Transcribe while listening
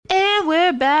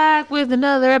we're back with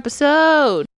another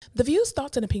episode. The views,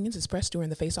 thoughts, and opinions expressed during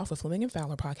the Face Off with Fleming and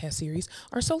Fowler podcast series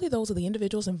are solely those of the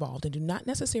individuals involved and do not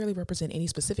necessarily represent any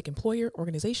specific employer,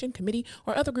 organization, committee,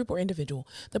 or other group or individual.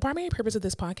 The primary purpose of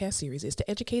this podcast series is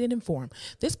to educate and inform.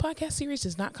 This podcast series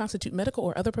does not constitute medical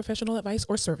or other professional advice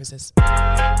or services. It's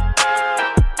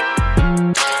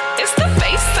the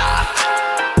Face Off.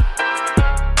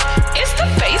 It's the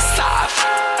Face Off.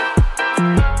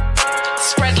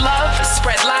 Spread love,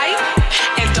 spread light,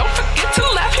 and don't forget to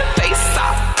laugh your face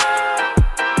off.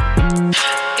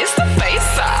 It's the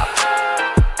Face Off.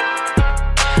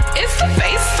 It's the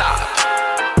Face Off.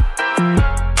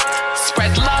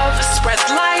 Spread love, spread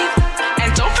light,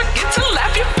 and don't forget to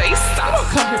laugh your face You don't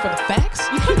off. come here for the facts.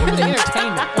 You come here for the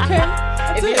entertainment, okay?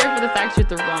 That's If you're it. here for the facts, you're at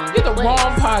the wrong You're the place.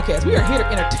 wrong podcast. We are here to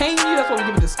entertain you. That's why we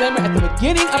give a disclaimer at the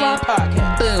beginning of our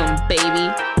podcast. Boom, baby.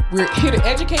 We're here to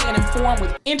educate and inform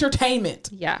with entertainment.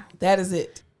 Yeah. That is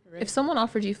it. If someone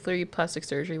offered you free plastic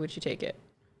surgery, would you take it?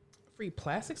 Free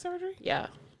plastic surgery? Yeah.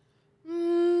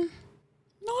 No,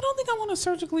 I don't think I want to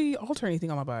surgically alter anything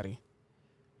on my body.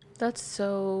 That's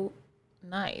so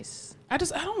nice. I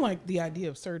don't like the idea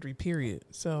of surgery, period.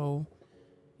 So,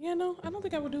 yeah, no, I don't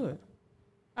think I would do it.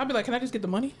 I'd be like, can I just get the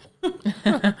money?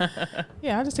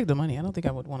 Yeah, I just take the money. I don't think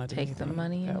I would want to Take the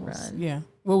money and run. Yeah.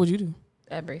 What would you do?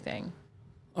 Everything.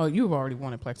 Oh, you've already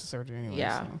wanted plastic surgery anyway.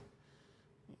 Yeah. So,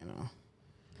 you know,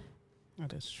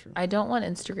 that is true. I don't want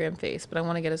Instagram face, but I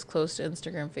want to get as close to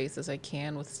Instagram face as I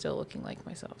can with still looking like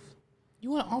myself. You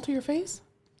want to alter your face?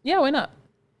 Yeah, why not?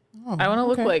 Oh, I want to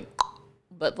look okay. like,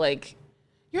 but like,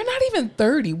 You're not even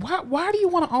 30. Why do you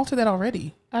want to alter that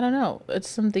already? I don't know. It's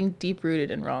something deep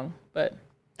rooted and wrong, but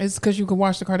It's because you can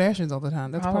watch the Kardashians all the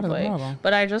time. That's part of the probably. problem.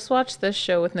 But I just watched this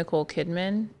show with Nicole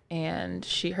Kidman, and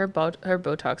her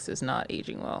Botox is not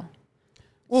aging well.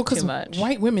 Well, It's because too much.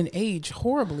 white women age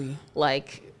horribly.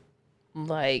 Like, Well,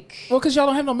 because y'all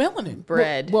don't have no melanin.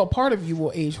 Bread. Well, part of you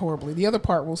will age horribly. The other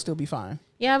part will still be fine.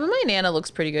 yeah, but my Nana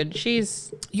looks pretty good.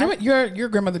 She's. Your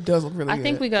grandmother does look really I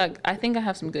good. think I think I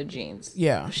have some good genes.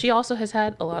 Yeah. She also has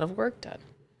had a lot of work done.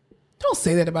 Don't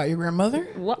say that about your grandmother.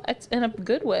 What? It's in a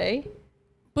good way.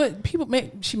 But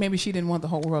maybe she didn't want the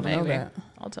whole world to know Maybe. that.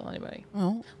 I'll tell anybody.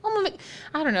 Oh. Well,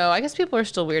 I don't know. I guess people are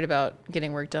still weird about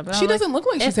getting work done. But She I'm doesn't look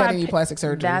like she's if had I any pay- plastic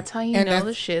surgery. That's how you And know that's-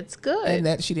 the shit's good. And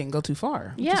that she didn't go too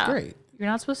far, which yeah, is great. You're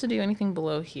not supposed to do anything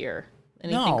below here.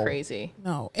 Anything No. crazy.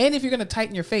 No. And if you're going to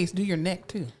tighten your face, do your neck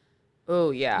too.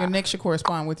 Oh yeah. Your neck should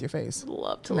correspond with your face.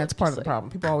 Love to. And that's look part of just the problem.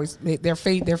 People always, their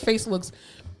face looks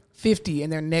 50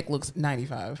 and their neck looks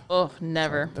 95. Oh,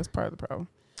 never. That's part of the problem.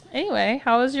 Anyway,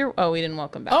 how was your? Oh, we didn't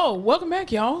welcome back. Oh, welcome back,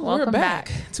 y'all. We're Welcome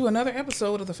back to another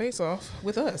episode of the Face Off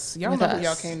with us. Y'all With know us. who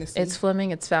y'all came to see. It's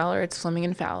Fleming. It's Fowler. It's Fleming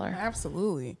and Fowler.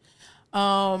 Absolutely.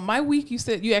 My week, you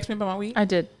asked me about my week. I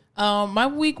did. My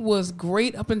week was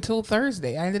great up until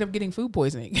Thursday. I ended up getting food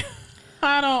poisoning.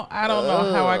 I don't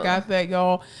know how I got that,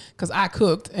 y'all, because I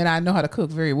cooked and I know how to cook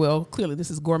very well. Clearly, this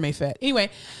is gourmet fat. Anyway,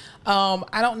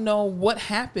 I don't know what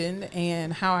happened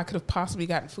and how I could have possibly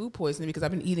gotten food poisoning because I've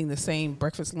been eating the same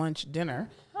breakfast, lunch, dinner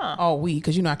all week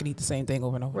because I can eat the same thing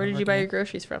over and over. Where did you buy your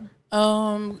groceries from?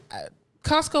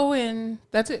 Costco, and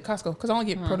that's it. Costco, because I only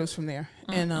get produce from there.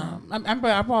 And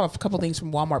I bought a couple things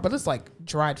from Walmart, but it's like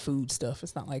dried food stuff.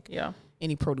 It's not like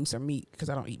any produce or meat because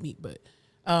I don't eat meat. But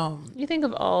You think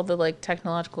of all the like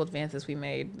technological advances we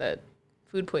made that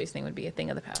food poisoning would be a thing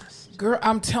of the past. girl,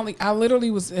 I'm telling, I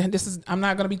literally was. And I'm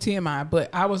not gonna be TMI, but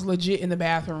I was legit in the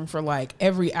bathroom for like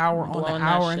every hour on the Blowing that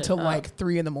hour shit until up. like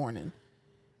 3 a.m.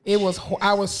 It was.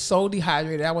 I was so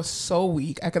dehydrated. I was so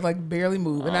weak. I could like barely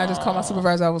move. And I just called my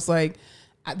supervisor. I was like,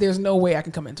 "There's no way I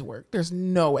can come into work. There's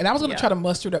no." And I was gonna try to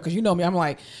muster it up because you know me. I'm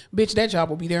like, "Bitch, that job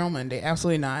will be there on Monday."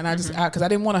 Absolutely not. And I just because I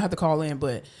didn't want to have to call in,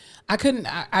 but I couldn't.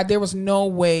 There was no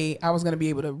way I was gonna be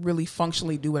able to really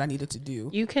functionally do what I needed to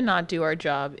do. You cannot do our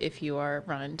job if you are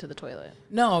running to the toilet.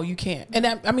 No, you can't. And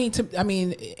I mean,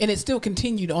 and it still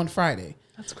continued on Friday.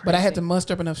 That's crazy. But I had to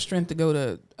muster up enough strength to go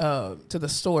to the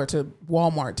store, to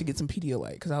Walmart, to get some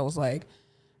Pedialyte because I was like,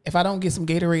 if I don't get some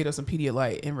Gatorade or some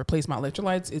Pedialyte and replace my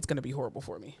electrolytes, it's gonna be horrible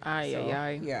for me.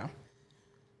 Yeah.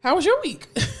 How was your week?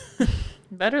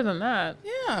 Better than that.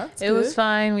 Yeah, that's It was good.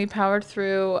 fine. We powered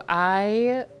through.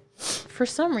 For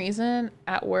some reason,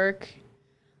 at work,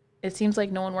 it seems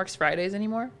like no one works Fridays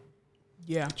anymore.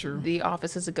 Yeah, true. The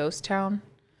office is a ghost town.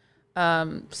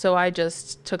 So I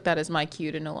just took that as my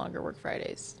cue to no longer work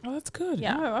Fridays. Oh, that's good.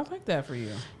 Yeah. I like that for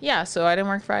you. Yeah, so I didn't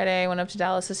work Friday. Went up to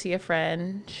Dallas to see a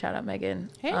friend. Shout out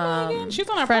Megan. Hey, Megan. She's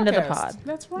on our friend podcast. of the pod.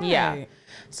 That's right. Yeah.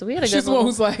 So we had a She's good the one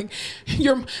little... who's like,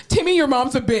 Timmy, your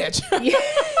mom's a bitch.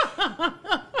 Yeah.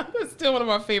 That's still one of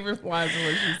my favorite lines of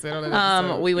what she said on that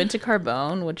episode. We went to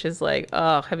Carbone, which is like,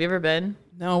 oh, have you ever been?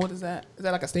 No, what is that? Is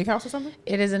that like a steakhouse or something?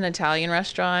 It is an Italian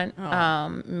restaurant,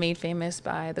 made famous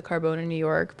by the Carbone in New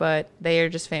York, but they are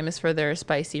just famous for their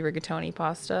spicy rigatoni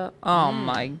pasta. Oh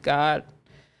my God.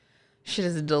 Shit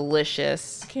is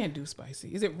delicious. I can't do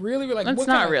spicy. Is it really like? It's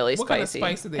not really spicy. What kind of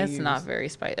spice do they use? It's not very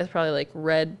spicy. It's probably like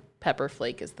red pepper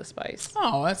flake is the spice.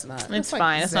 Oh, that's not. It's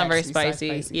fine. It's not very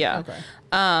spicy. Yeah. Okay.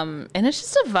 And it's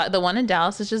just the one in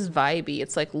Dallas is just vibey.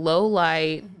 It's like low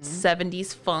light,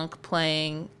 70s funk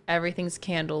playing. Everything's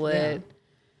candlelit. Yeah.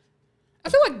 I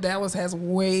feel like Dallas has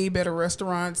way better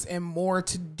restaurants and more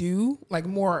to do, like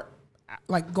more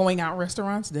like going out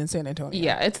restaurants than San Antonio.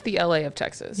 Yeah, it's the LA of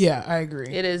Texas. Yeah, I agree.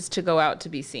 It is to go out to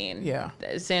be seen. Yeah.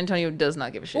 San Antonio does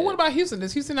not give a shit. Well, what about Houston?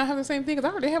 Does Houston not have the same thing? Because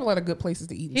I heard they have a lot of good places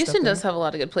to eat. And Houston stuff does there. have a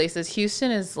lot of good places.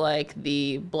 Houston is like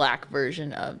the black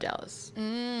version of Dallas.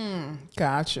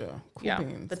 Gotcha. Cool Yeah,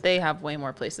 beans. but they have way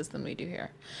more places than we do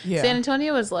here. Yeah. San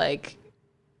Antonio is like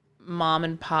mom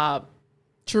and pop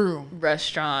True.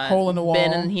 restaurant. Hole in the wall.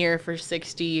 Been in here for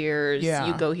 60 years. Yeah.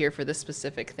 You go here for this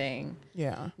specific thing.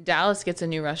 Yeah. Dallas gets a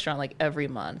new restaurant like every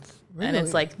month. And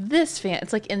it's Really? like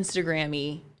it's like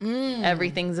Instagram-y.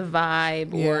 Everything's a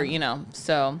vibe or, Yeah.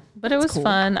 so. But it was cool.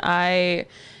 fun.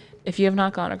 If you have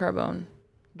not gone to Carbone,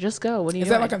 just go. What do you Is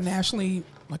that like a nationally,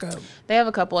 like a They have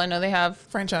a couple. I know they have,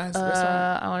 franchise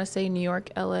restaurant? I want to say New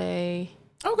York, LA,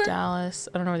 Okay. Dallas.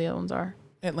 I don't know where the other ones are.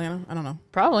 Atlanta? I don't know.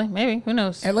 Probably, maybe. Who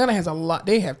knows? Atlanta has a lot.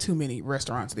 They have too many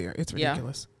restaurants there. It's Yeah.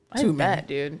 ridiculous. I Too bet, many.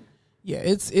 dude. Yeah,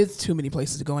 it's too many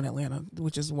places to go in Atlanta,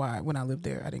 which is why when I lived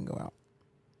there, I didn't go out.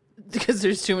 Because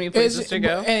there's too many places to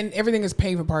go. And everything is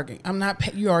paying for parking. I'm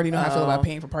not. You already know how I feel about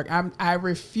paying for parking. I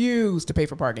refuse to pay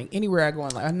for parking anywhere I go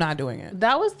in life. I'm not doing it.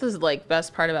 That was the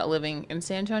best part about living in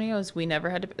San Antonio is we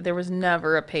never had to. There was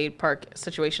never a paid park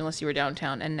situation unless you were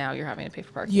downtown, and now you're having to pay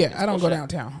for parking. Yeah, It's I don't bullshit. go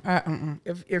downtown.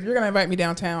 If you're gonna invite me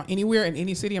downtown anywhere in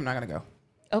any city, I'm not gonna go.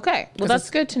 Okay, well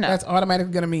that's good to know. That's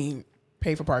automatically gonna mean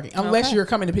pay for parking, unless Okay. you're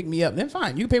coming to pick me up. Then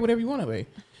fine, you can pay whatever you want to pay.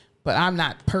 But I'm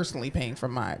not personally paying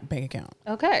from my bank account.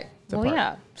 Okay. Well, park.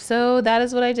 yeah. So that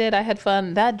is what I did. I had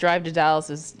fun. That drive to Dallas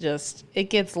is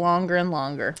it gets longer and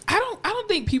longer. I don't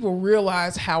think people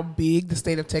realize how big the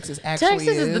state of Texas actually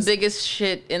Texas is the biggest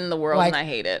shit in the world, and I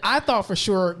hate it. I thought for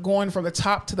sure going from the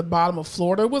top to the bottom of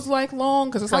Florida was like long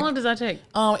because it's How like long does that take?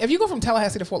 if you go from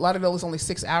Tallahassee to Fort Lauderdale, it's only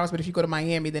 6 hours. But if you go to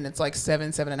Miami, then it's like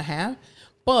 7.5.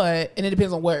 And it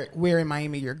depends on where in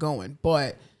Miami you're going.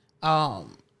 But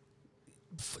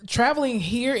traveling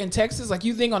here in Texas, like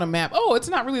you think on a map, oh, it's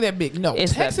not really that big. No,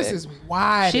 It's that Texas big. is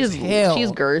wide She's as hell.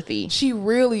 she's girthy. She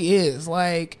really is.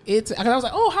 Like it's. I was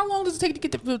like, oh, how long does it take to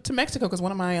get to Mexico? Because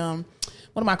one of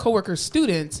my coworkers'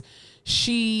 students,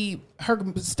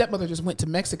 her stepmother just went to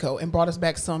Mexico and brought us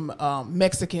back some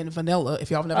Mexican vanilla. If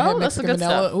y'all have never had that's the Mexican good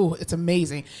vanilla, stuff. ooh, it's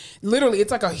amazing. Literally,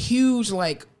 it's like a huge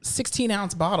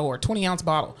 16-ounce bottle or 20-ounce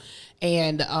bottle,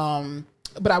 and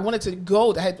but I wanted to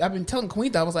go. I've been telling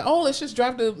Queen that I was like, oh, let's just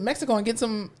drive to Mexico and get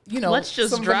some, Let's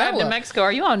just some drive vanilla. to Mexico.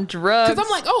 Are you on drugs? Because I'm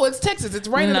like, oh, it's Texas. It's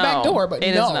right in the back No, door. But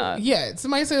it no. is not. Yeah.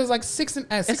 Somebody said it was like six it's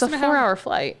and a a half. 4-hour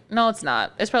flight. No, it's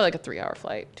not. It's probably like a 3-hour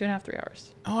flight. 2.5, 3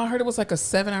 hours. Oh, I heard it was like a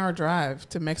 7-hour drive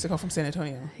to Mexico from San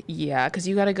Antonio. Yeah, because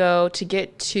you got to go to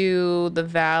get to the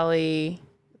valley.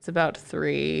 It's about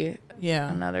 3.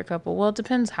 Yeah. Another couple. Well, it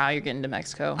depends how you're getting to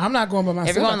Mexico. I'm not going by myself.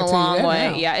 If you're going I the can tell you long that way,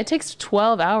 now. yeah, it takes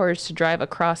 12 hours to drive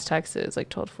across Texas, like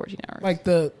 12 to 14 hours.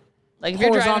 Like if you're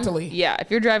horizontally. driving, yeah,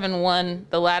 if you're driving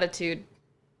the latitude,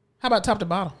 how about top to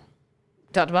bottom?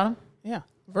 top to bottom. Yeah.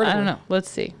 I don't know.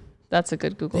 Let's see. That's a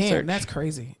good Google Damn, search. that's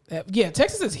crazy. Yeah,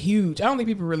 Texas is huge. I don't think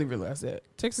people really realize that.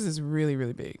 Texas is really,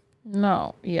 really big.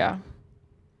 No, yeah,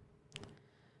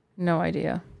 no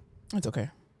idea. It's okay.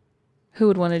 Who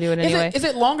would want to do it anyway? Is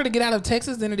it longer to get out of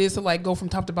Texas than it is to go from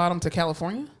top to bottom to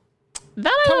California? That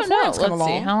I don't know. California's Let's kinda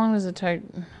see. long. How long does it take?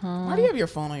 Why do you have your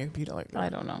phone on your computer like that? I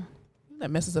don't know. That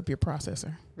messes up your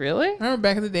processor. Really? Remember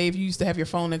back in the day, if you used to have your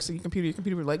phone next to your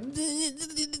computer would like.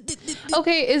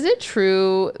 Okay, is it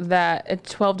true that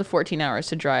it's 12 to 14 hours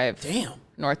to drive Damn.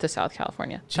 north to South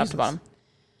California, top Jesus. to bottom,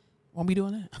 Won't be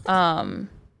doing that.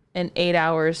 and 8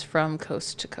 hours from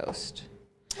coast to coast?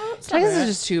 It's not Texas bad.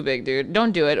 is just too big, dude.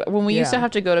 Don't do it. When we used to Yeah.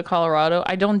 have to go to Colorado,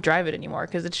 I don't drive it anymore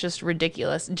because it's just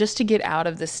ridiculous. Just to get out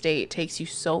of the state takes you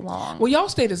so long. Well, y'all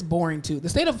state is boring too. The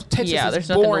state of Texas Yeah, is there's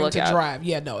nothing to boring look to at. drive.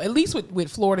 Yeah, no. At least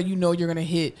with Florida, you're going to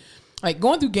hit. Like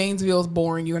going through Gainesville is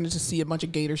boring. You're going to just see a bunch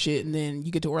of gator shit, and then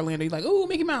you get to Orlando, you're like, oh,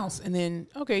 Mickey Mouse, and then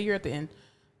okay, you're at the end.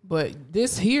 But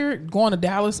this here, going to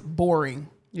Dallas, boring,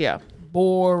 Yeah.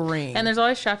 boring. And there's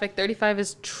always traffic. 35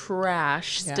 is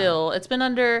trash Yeah. still. It's been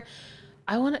under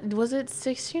Was it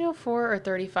 1604 or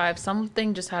 35?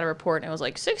 Something just had a report and it was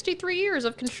like 63 years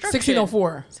of construction.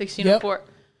 1604. 1604.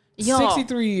 Y'all,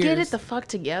 63 years. get it the fuck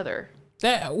together.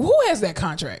 Who has that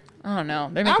contract? I don't know.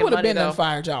 They're I making would have money, been though. and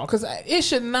fired y'all because it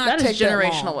should not That take is that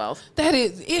generational long. wealth.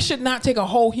 It should not take a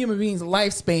whole human being's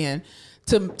lifespan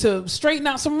to straighten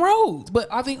out some roads. But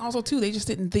I think also too, they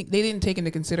didn't take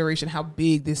into consideration how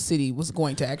big this city was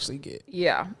going to actually get,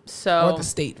 Yeah. So or the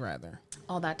state rather.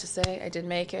 all that to say, I did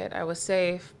make it. I was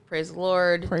safe. Praise the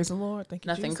Lord. Praise the Lord. Thank you.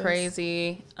 Nothing Jesus.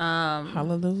 crazy.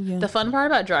 Hallelujah. The fun part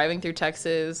about driving through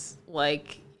Texas,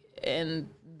 like in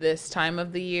this time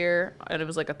of the year, and it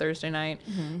was like a Thursday night,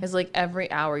 is like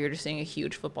every hour you're just seeing a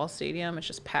huge football stadium. It's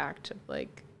just packed.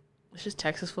 Like, it's just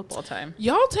Texas football time.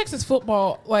 Y'all Texas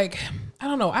football, like, I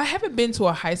don't know. I haven't been to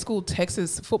a high school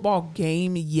Texas football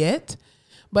game yet,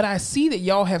 but I see that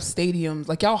y'all have stadiums,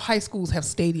 like y'all high schools have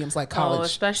stadiums like college. Oh,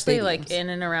 especially stadiums. like in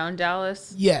and around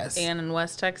Dallas. Yes. And in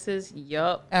West Texas.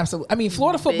 Yup. Absolutely. I mean,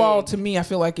 Florida football Big. to me, I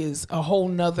feel like is a whole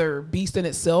nother beast in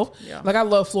itself. Yeah. Like I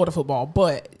love Florida football,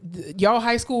 but y'all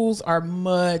high schools are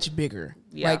much bigger,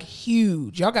 Yeah. like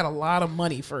huge. Y'all got a lot of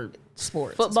money for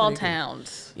sports. It's Football pretty cool.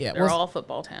 towns. Yeah, They're well, all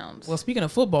football towns. Well, speaking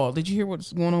of football, did you hear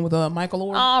what's going on with Michael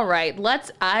Orr? All right.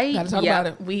 Gotta talk about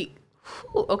it.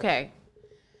 Okay.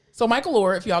 So Michael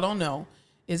Orr, if y'all don't know,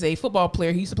 is a football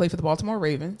player. He used to play for the Baltimore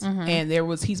Ravens, and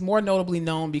he's more notably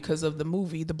known because of the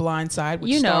movie The Blind Side,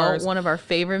 which stars one of our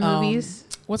favorite movies.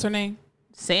 What's her name?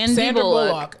 Sandra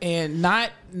Bullock. And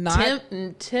not Tim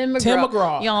McGraw. Tim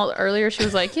McGraw. Y'all, earlier she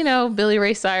was like, Billy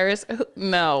Ray Cyrus.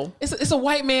 No. It's a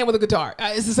white man with a guitar.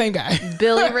 It's the same guy.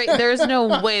 Billy Ray. There's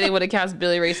no way they would have cast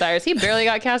Billy Ray Cyrus. He barely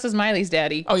got cast as Miley's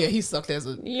daddy. Oh yeah, he sucked as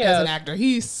an actor.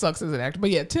 He sucks as an actor. But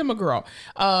yeah, Tim McGraw.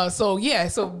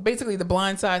 So basically the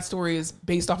Blind Side story is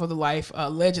based off of the life,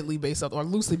 loosely based off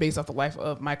the life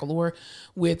of Michael Orr,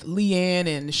 with Leanne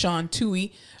and Sean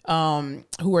Toohey,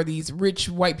 who are these rich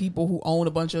white people who own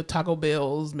a bunch of Taco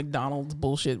Bells, McDonald's,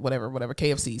 bullshit, whatever,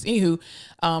 KFCs.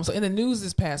 Anywho, so in the news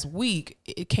this past week,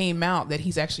 it came out that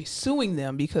he's actually suing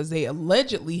them because they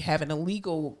allegedly have an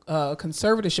illegal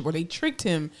conservatorship, or they tricked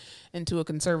him into a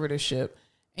conservatorship.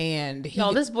 And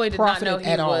This boy did not know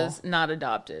he was not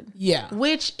adopted. Yeah.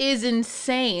 Which is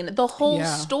insane. The whole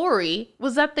story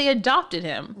was that they adopted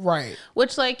him. Right.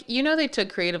 Which, they took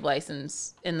creative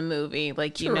license in the movie.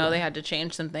 They had to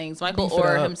change some things. Michael Beef it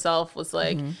Orr up. himself was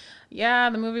like, yeah,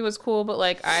 the movie was cool, but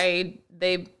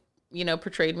they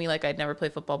portrayed me like I'd never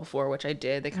played football before, which I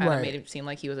did. They kind of made him seem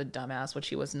like he was a dumbass, which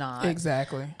he was not.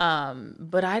 Exactly.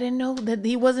 But I didn't know that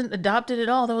he wasn't adopted at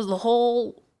all. That was the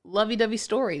whole lovey-dovey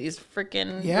story. These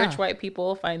freaking rich white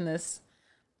people find this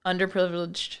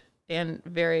underprivileged and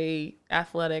very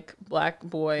athletic black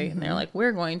boy, and they're like,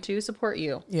 we're going to support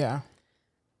you. Yeah.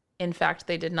 In fact,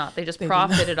 they did not. They just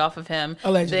profited off of him.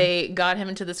 Allegedly. They got him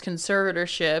into this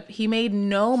conservatorship. He made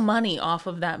no money off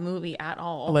of that movie at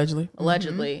all.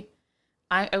 Allegedly.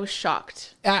 I was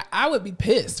shocked. I would be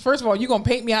pissed. First of all, you're going to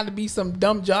paint me out to be some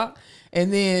dumb jock,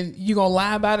 and then you're going to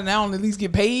lie about it, and I don't at least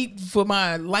get paid for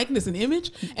my likeness and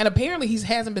image. And apparently he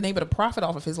hasn't been able to profit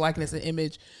off of his likeness and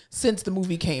image since the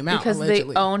movie came out. Because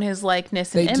allegedly. they own his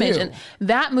likeness and They image. do. And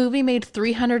that movie made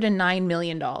 $309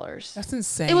 million. That's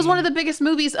insane. It was one of the biggest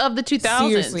movies of the 2000s.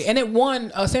 Seriously. And it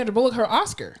won Sandra Bullock her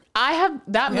Oscar.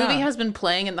 That movie has been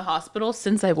playing in the hospital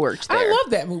since I've worked there. I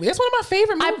love that movie. That's one of my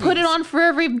favorite movies. I put it on for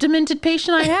every demented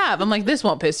patient I have. I'm like, this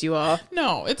won't piss you off.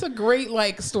 No, it's a great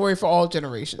story for all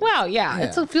generations. Wow, yeah.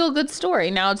 It's a feel-good story.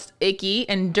 Now it's icky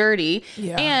and dirty.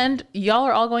 Yeah. And y'all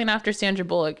are all going after Sandra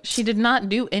Bullock. She did not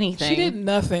do anything. She did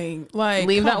nothing.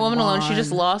 Leave that woman alone. She on.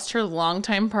 just lost her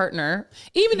longtime partner.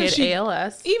 Even He if had she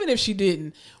ALS. Even if she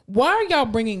didn't, why are y'all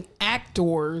bringing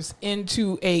actors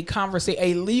into a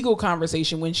legal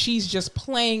conversation when she's just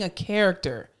playing a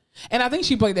character? And I think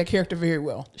she played that character very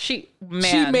well. She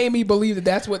made me believe that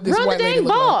that's what this run white the lady dang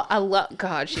looked ball. like. I love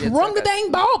God. She did Run so the good.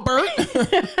 dang ball, Bert.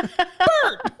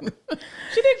 Bert.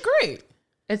 She did great.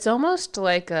 It's almost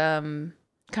like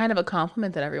kind of a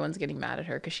compliment that everyone's getting mad at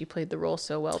her because she played the role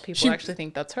so well. People actually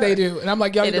think that's her. They do. And I'm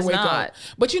like, y'all need It to is wake not. up.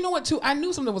 But you know what, too? I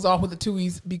knew something was off with the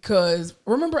Tuohys because,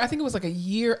 remember, I think it was like a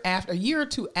year or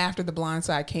two after The Blind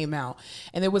Side came out.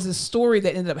 And there was this story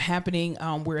that ended up happening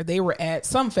where they were at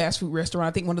some fast food restaurant,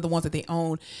 I think one of the ones that they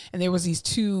owned. And there was these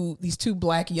two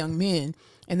black young men.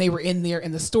 And they were in there,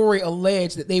 and the story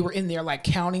alleged that they were in there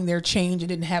counting their change and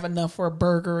didn't have enough for a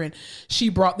burger. And she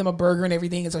brought them a burger and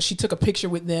everything. And so she took a picture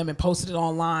with them and posted it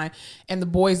online. And the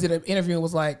boys did an interview and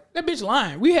was like, that bitch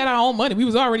lying. We had our own money. We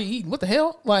was already eating. What the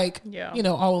hell?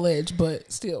 All alleged, but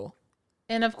still.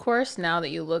 And of course, now that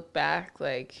you look back,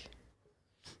 it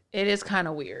is kind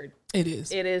of weird. It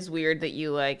is. It is weird that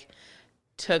you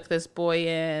took this boy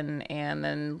in and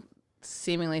then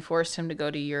seemingly forced him to go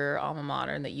to your alma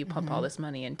mater and that you pump all this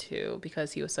money into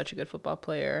because he was such a good football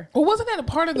player. Well, wasn't that a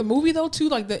part of the movie though too?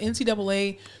 Like the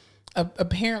NCAA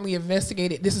apparently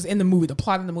investigated. This is in the movie, the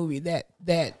plot in the movie,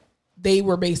 that they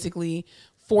were basically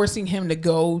forcing him to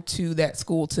go to that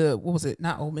school to, what was it?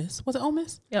 Not Ole Miss. Was it Ole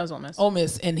Miss? Yeah, it was Ole Miss. Ole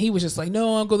Miss. And he was just like,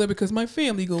 no, I'll go there because my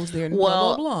family goes there. And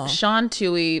well, blah, blah, blah. Sean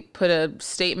Tuohy put a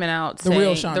statement out saying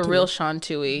real Sean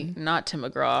Tuohy, not Tim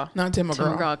McGraw. Not Tim McGraw. Tim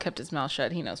McGraw kept his mouth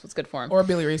shut. He knows what's good for him. Or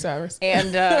Billy Ray Cyrus.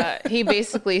 And he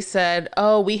basically said,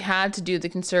 oh, we had to do the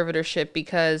conservatorship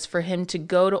because for him to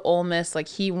go to Ole Miss like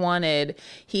he wanted,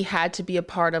 he had to be a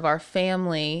part of our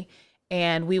family.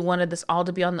 And we wanted this all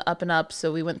to be on the up and up.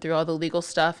 So we went through all the legal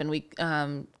stuff and we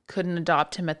couldn't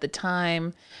adopt him at the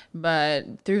time.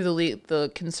 But through the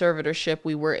conservatorship,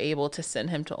 we were able to send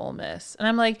him to Ole Miss. And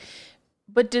I'm like,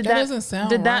 but did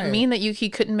that mean that he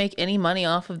couldn't make any money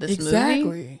off of this movie?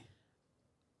 Exactly.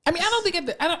 I mean,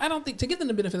 I don't think to give them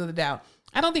the benefit of the doubt,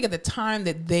 I don't think at the time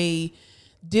that they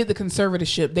did the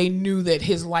conservatorship, they knew that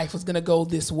his life was going to go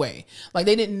this way. Like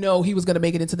they didn't know he was going to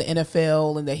make it into the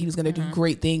NFL and that he was going to do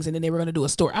great things and then they were going to do a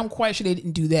story. I'm quite sure they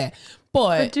didn't do that.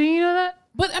 But do you know that?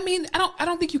 But I mean, I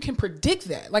don't think you can predict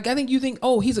that. Like I think you think,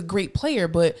 oh, he's a great player,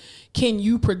 but can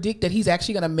you predict that he's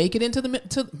actually going to make it into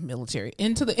the military,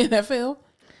 into the NFL?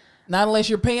 Not unless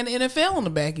you're paying the NFL on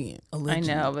the back end.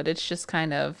 Allegedly. I know, but it's just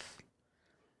kind of,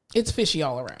 it's fishy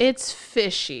all around. It's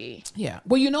fishy. Yeah.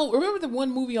 Well, remember the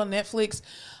one movie on Netflix?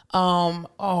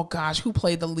 Oh gosh, who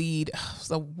played the lead? It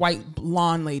was a white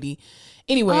blonde lady.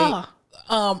 Anyway,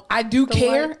 I Do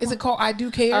Care. Is it called I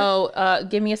Do Care? Oh,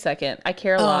 give me a second. I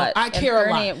Care a Lot. I Care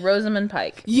a Lot. Rosamund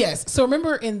Pike. Yes. So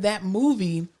remember in that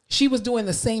movie, she was doing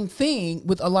the same thing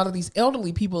with a lot of these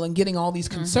elderly people and getting all these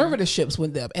conservatorships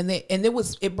with them. And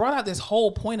it brought out this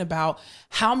whole point about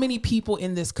how many people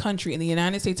in this country, in the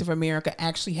United States of America,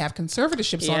 actually have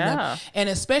conservatorships on them. And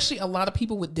especially a lot of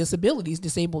people with disabilities,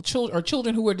 disabled children or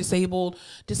children who are disabled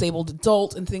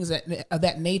adults and things of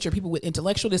that nature, people with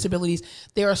intellectual disabilities.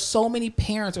 There are so many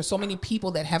parents or so many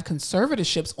people that have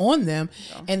conservatorships on them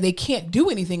and they can't do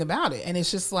anything about it. And it's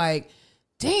just like,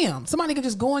 damn, somebody could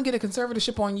just go and get a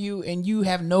conservatorship on you and you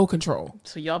have no control.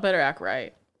 So y'all better act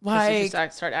right. Like,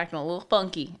 just start acting a little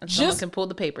funky and someone can pull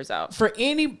the papers out. For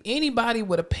anybody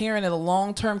with a parent at a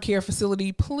long-term care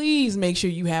facility, please make sure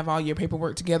you have all your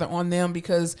paperwork together on them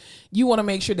because you want to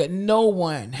make sure that no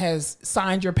one has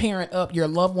signed your parent up, your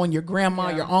loved one, your grandma,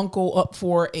 your uncle up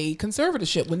for a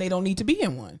conservatorship when they don't need to be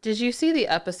in one. Did you see the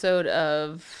episode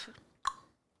of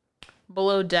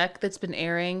Below Deck that's been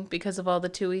airing because of all the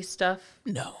Tuohy stuff?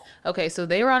 No. Okay, so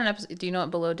they were on an episode. Do you know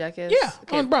what Below Deck is? Yeah,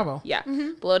 okay. On Bravo. Yeah.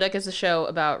 Below Deck is a show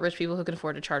about rich people who can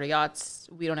afford to charter yachts.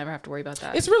 We don't ever have to worry about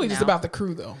that. It's really just about the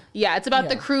crew, though. Yeah, it's about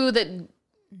the crew that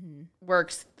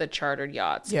works the chartered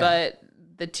yachts. Yeah. But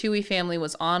the Tuohy family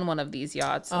was on one of these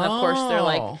yachts. And of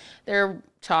course, they're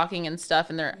talking and stuff,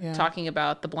 and they're talking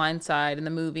about The Blind Side and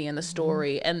the movie and the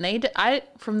story. And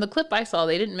from the clip I saw,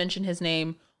 they didn't mention his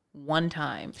name one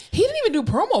time. He didn't even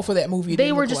do promo for that movie.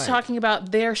 They were just talking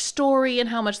about their story and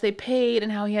how much they paid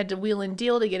and how he had to wheel and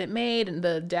deal to get it made and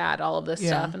the dad, all of this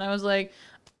stuff. And I was like,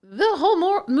 the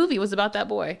whole movie was about that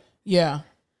boy. Yeah.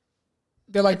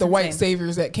 They're like the white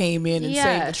saviors that came in and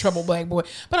saved the troubled black boy.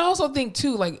 But I also think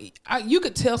too, like you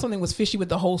could tell something was fishy with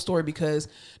the whole story because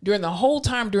during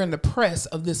the press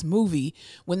of this movie,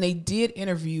 when they did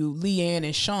interview Leanne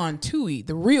and Sean Tuohy,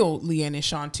 the real Leanne and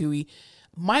Sean Tuohy,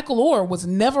 Michael Oher was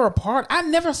never a part. I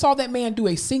never saw that man do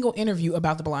a single interview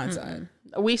about The Blind Side.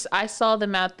 I saw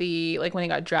them at when he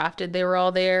got drafted. They were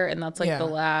all there, and that's the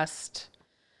last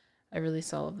I really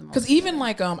saw of them. Because even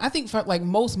I think for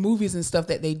most movies and stuff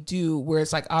that they do, where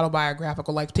it's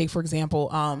autobiographical, take for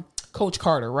example, Coach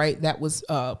Carter, right? That was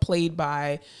played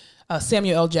by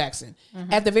Samuel L. Jackson.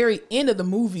 At the very end of the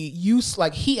movie,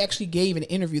 he actually gave an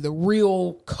interview. The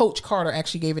real Coach Carter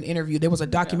actually gave an interview. There was a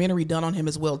documentary done on him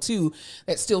as well too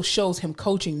that still shows him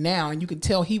coaching now, and you can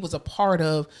tell he was a part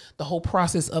of the whole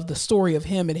process of the story of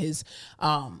him and his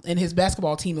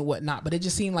basketball team and whatnot. But it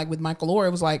just seemed like with Michael Oher,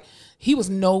 it was like he was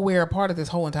nowhere a part of this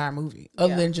whole entire movie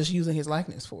other than just using his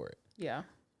likeness for it. Yeah.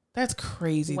 That's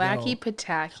crazy. Wacky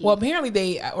pataki. Well,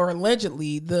 apparently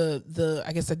allegedly the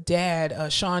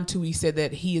dad, Sean Tuohy, said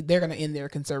that they're going to end their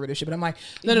conservatorship. And I'm like,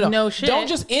 no shit. Don't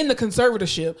just end the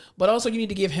conservatorship, but also you need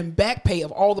to give him back pay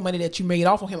of all the money that you made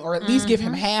off of him, or at least give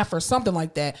him half or something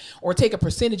like that, or take a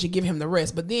percentage and give him the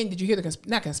rest. But then did you hear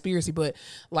not conspiracy, but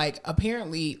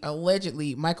apparently,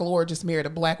 allegedly, Michael Oher just married a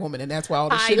black woman, and that's why all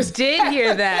this shit is. I did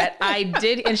hear that. I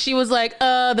did, and she was like,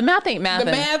 the math ain't math.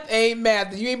 The math ain't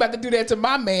math. You ain't about to do that to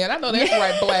my man. man. I know that's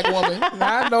right, black woman.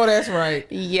 I know that's right.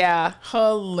 Yeah.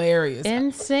 Hilarious.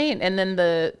 Insane. And then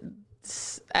the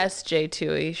SJ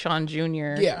Tui, Sean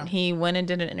Jr. Yeah. He went and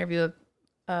did an interview with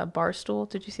Barstool.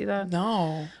 Did you see that?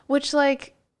 No. Which,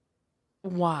 like,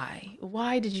 why?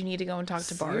 Why did you need to go and talk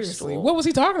to Seriously. Barstool? What was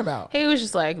he talking about? He was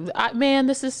just like, man,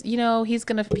 this is,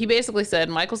 he basically said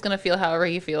Michael's going to feel however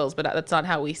he feels, but that's not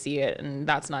how we see it. And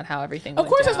that's not how everything Of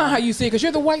course, that's not how you see it, because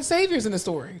you're the white saviors in the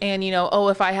story. And,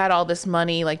 if I had all this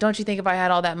money, like, don't you think if I had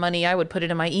all that money, I would put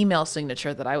it in my email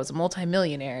signature that I was a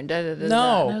multimillionaire and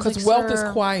No, because wealth is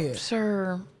quiet.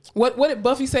 Sir. What did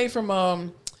Buffy say from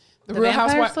the Real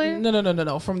Housewives?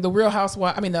 No. From the Real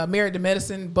Housewives. I mean, Married to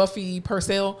Medicine. Buffy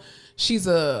Purcell. She's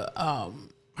her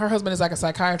husband is like a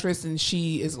psychiatrist, and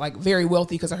she is like very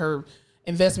wealthy because of her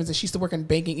investments, and she used to work in the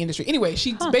banking industry. Anyway,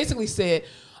 she basically said,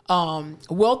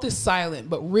 wealth is silent,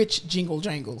 but rich jingle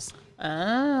jangles. Oh.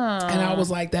 And I was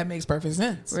like, that makes perfect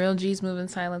sense. Real G's move in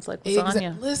silence like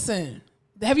lasagna. Listen,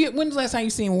 when's the last time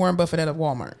you seen Warren Buffett at a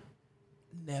Walmart?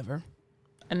 Never.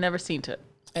 I never seen it.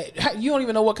 You don't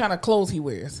even know what kind of clothes he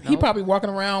wears. Nope. He probably walking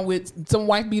around with some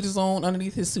wife beaters on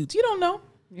underneath his suits. You don't know.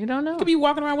 You don't know. He could be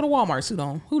walking around with a Walmart suit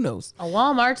on. Who knows? A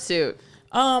Walmart suit.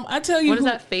 I tell you. What is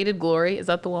that? Faded Glory? Is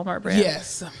that the Walmart brand?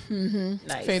 Yes. Mm-hmm.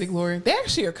 Nice. Faded Glory. They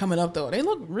actually are coming up though. They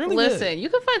look really good. Listen, you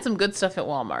can find some good stuff at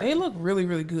Walmart. They look really,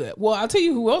 really good. Well, I'll tell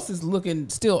you who else is looking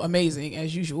still amazing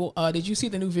as usual. Did you see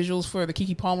the new visuals for the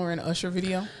Keke Palmer and Usher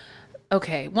video?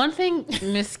 Okay, one thing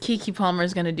Miss Keke Palmer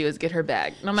is going to do is get her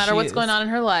bag. No matter what's going on in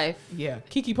her life. Yeah,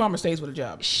 Keke Palmer stays with a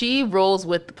job. She rolls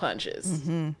with the punches.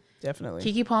 Mm-hmm. Definitely.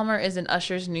 Keke Palmer is in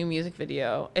Usher's new music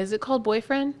video. Is it called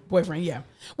Boyfriend? Boyfriend, yeah.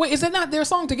 Wait, is that not their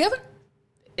song together?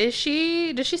 Does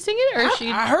she sing it? Or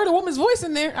I heard a woman's voice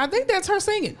in there. I think that's her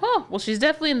singing. Oh, well, she's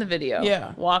definitely in the video.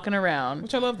 Yeah. Walking around.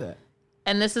 Which I love that.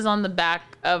 And this is on the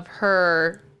back of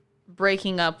her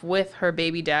breaking up with her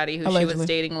baby daddy, who she was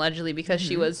dating allegedly because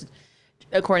she was,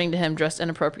 according to him, dressed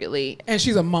inappropriately. And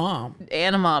she's a mom.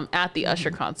 And a mom at the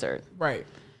Usher concert. Right.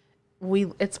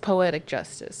 It's poetic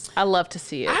justice. I love to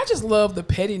see it. I just love the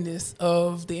pettiness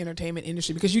of the entertainment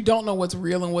industry because you don't know what's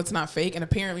real and what's not fake. And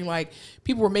apparently, like,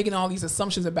 people were making all these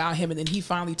assumptions about him, and then he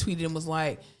finally tweeted and was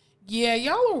like, yeah,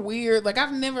 y'all are weird. Like,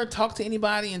 I've never talked to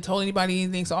anybody and told anybody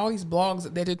anything. So all these blogs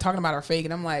that they're talking about are fake.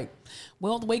 And I'm like,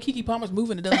 well, the way Keke Palmer's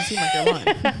moving, it doesn't seem like they're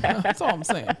lying. That's all I'm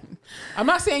saying. I'm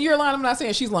not saying you're lying. I'm not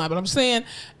saying she's lying. But I'm saying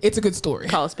it's a good story.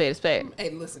 Call a spade a spade.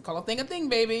 Hey, listen, call a thing,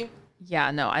 baby.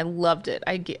 Yeah, no, I loved it.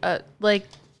 That was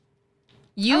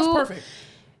perfect.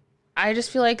 I just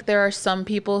feel like there are some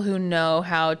people who know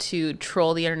how to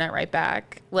troll the internet right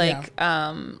back. Like,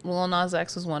 Lil Nas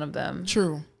X was one of them.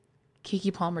 True.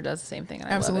 Keke Palmer does the same thing.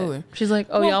 And Absolutely. I love it. She's like,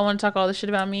 y'all want to talk all this shit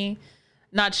about me?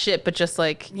 Not shit, but just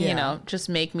like, just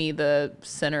make me the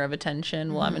center of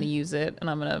attention. Well, I'm going to use it, and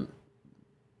I'm going to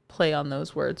play on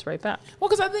those words right back. Well,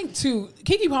 because I think too,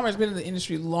 Keke Palmer has been in the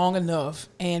industry long enough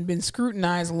and been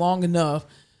scrutinized long enough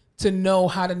to know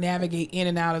how to navigate in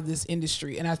and out of this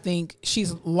industry. And I think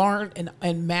she's learned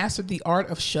and mastered the art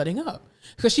of shutting up,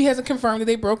 because she hasn't confirmed that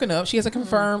they've broken up. She hasn't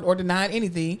confirmed or denied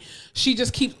anything. She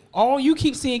just all you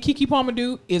keep seeing Keke Palmer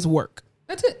do is work.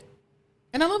 That's it.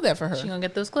 And I love that for her. She gonna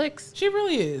get those clicks. She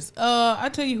really is. I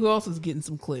tell you who else is getting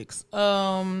some clicks.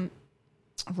 Ron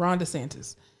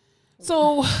DeSantis.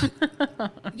 So,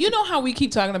 you know how we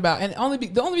keep talking about, and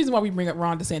the only reason why we bring up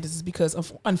Ron DeSantis is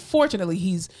because, unfortunately,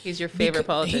 he's your favorite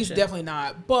politician. He's definitely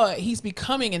not, but he's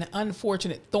becoming an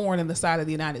unfortunate thorn in the side of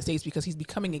the United States because he's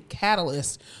becoming a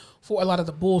catalyst for a lot of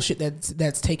the bullshit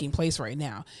that's taking place right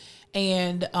now.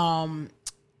 And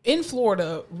in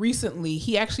Florida recently,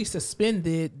 he actually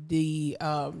suspended the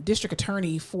district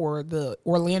attorney for the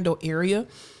Orlando area,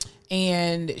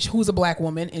 and who's a black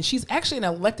woman, and she's actually an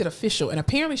elected official. And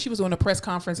apparently she was doing a press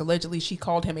conference. Allegedly, she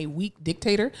called him a weak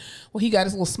dictator. Well, he got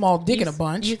his little small dick in a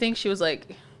bunch. You think she was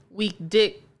like, weak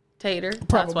dictator? Probably.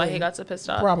 That's why he got so pissed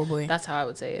off? Probably. That's how I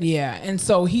would say it. Yeah, and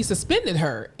so he suspended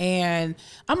her. And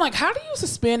I'm like, how do you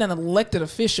suspend an elected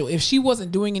official if she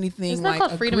wasn't doing anything? Isn't that like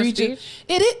called freedom of speech?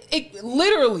 It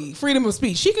literally freedom of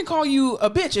speech. She can call you a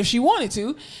bitch if she wanted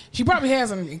to. She probably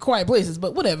has in quiet places,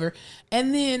 but whatever.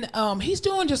 And then he's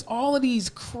doing just all of these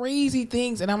crazy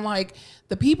things, and I'm like,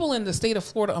 the people in the state of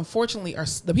Florida, unfortunately, are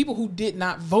the people who did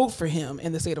not vote for him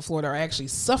in the state of Florida are actually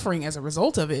suffering as a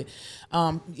result of it.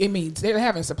 It means they're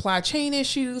having supply chain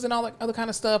issues and all that other kind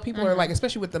of stuff. People are like,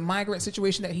 especially with the migrant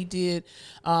situation that he did,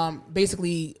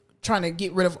 basically trying to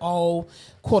get rid of all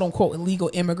quote unquote illegal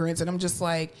immigrants. And I'm just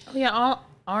like, oh yeah,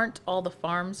 aren't all the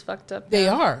farms fucked up now? They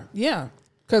are, yeah.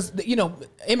 because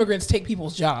immigrants take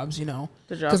people's jobs, because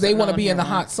The they jobs that want no to be one in the here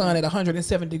hot wants. sun at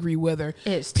 107-degree weather,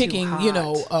 It's too picking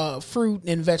hot. fruit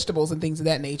and vegetables and things of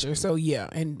that nature. So yeah,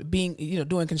 and being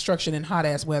doing construction in hot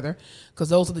ass weather, because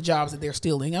those are the jobs that they're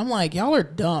stealing. I'm like, y'all are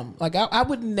dumb. Like I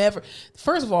would never.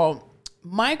 First of all,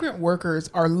 migrant workers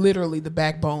are literally the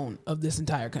backbone of this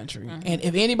entire country. Mm-hmm. And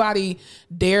if anybody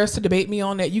dares to debate me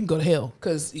on that, you can go to hell,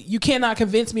 because you cannot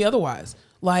convince me otherwise.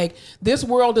 Like, this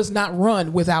world does not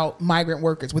run without migrant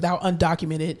workers, without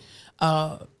undocumented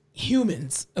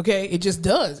humans. Okay, it just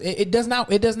does. It does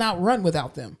not run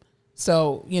without them.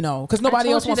 So because nobody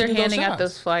else wants to do they're those handing out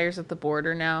jobs. those flyers at the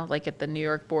border now, like at the New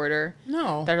York border.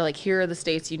 No, That are like, here are the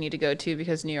states you need to go to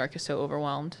because New York is so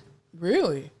overwhelmed.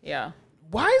 really. Yeah.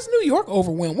 Why is New York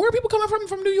overwhelmed? Where are people coming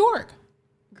from New York?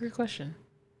 Great question.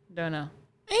 Don't know.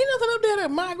 Ain't nothing up there to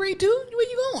migrate to. Where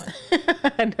you going?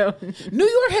 I don't. New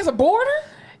York has a border.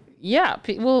 Yeah.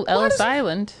 Well, Ellis does it-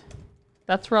 Island.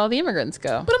 That's where all the immigrants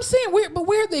go. But I'm saying,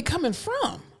 where are they coming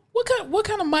from? What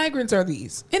kind of migrants are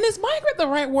these? And is migrant the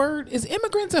right word? Is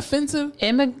immigrants offensive?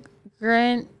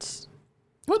 Immigrant.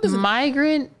 What does it?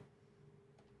 Migrant.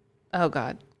 Oh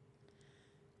God.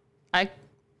 I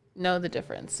know the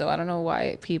difference, so I don't know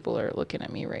why people are looking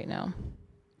at me right now.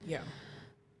 Yeah.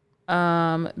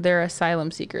 They're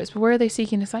asylum seekers, but where are they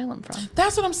seeking asylum from?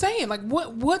 That's what I'm saying. Like,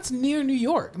 what's near New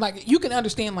York? Like, you can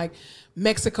understand like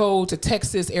Mexico to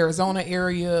Texas, Arizona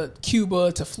area,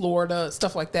 Cuba to Florida,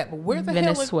 stuff like that. But where the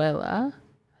hell is Venezuela.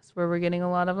 That's where we're getting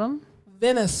a lot of them.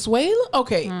 Venezuela?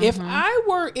 Okay, if Mm-hmm. I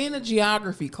were in a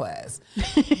geography class,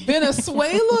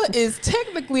 Venezuela is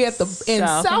technically in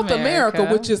South America, America.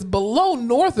 which is below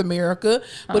North America,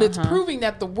 but it's Uh-huh. proving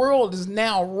that the world is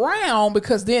now round,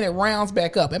 because then it rounds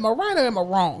back up. Am I right or am I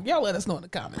wrong? Y'all let us know in the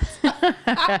comments.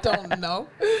 I don't know,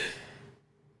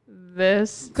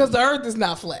 because the Earth is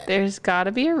not flat. There's got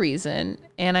to be a reason,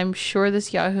 and I'm sure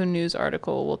this Yahoo News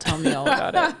article will tell me all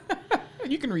about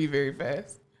You can read very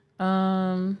fast.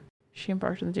 it. She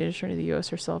embarked on the data journey of the U.S.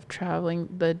 herself, traveling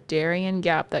the Darien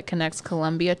Gap that connects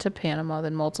Colombia to Panama,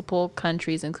 then multiple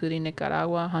countries, including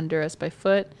Nicaragua, Honduras, by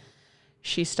foot.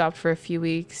 She stopped for a few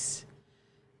weeks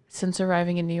since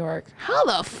arriving in New York. How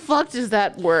the fuck does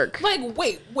that work? Like,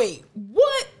 wait,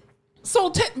 what?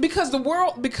 So, because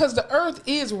the Earth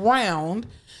is round,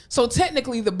 so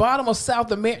technically the bottom of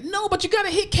South America. No, but you got to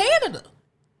hit Canada,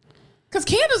 because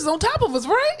Canada's on top of us,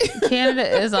 right?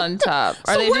 Canada is on top.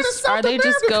 Are So they where just does South are they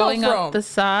just America come going from? up the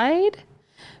side?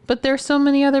 But there's so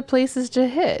many other places to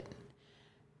hit.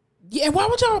 Yeah, why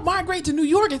would y'all migrate to New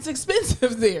York? It's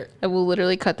expensive there. I will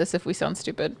literally cut this if we sound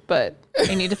stupid, but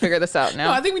I need to figure this out No,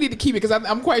 I now. think we need to keep it, because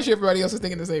I'm quite sure everybody else is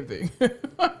thinking the same thing.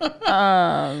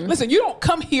 Listen, you don't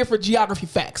come here for geography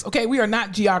facts, okay? We are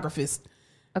not geographists.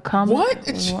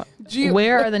 What?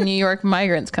 Where are the New York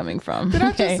migrants coming from? Did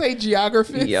I just say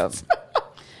geographists? Yep.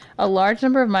 A large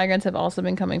number of migrants have also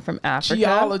been coming from Africa.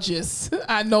 Geologists.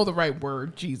 I know the right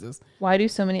word. Jesus. Why do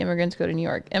so many immigrants go to New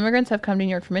York? Immigrants have come to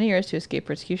New York for many years to escape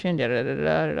persecution.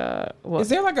 Well, Is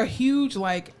there like a huge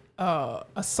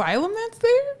asylum that's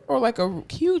there, or like a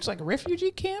huge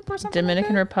refugee camp or something?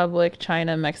 Dominican like Republic,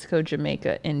 China, Mexico,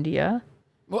 Jamaica, India.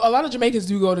 that? Well, a lot of Jamaicans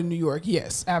do go to New York.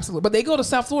 Yes, absolutely, but they go to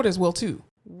South Florida as well too.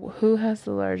 Who has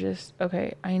the largest?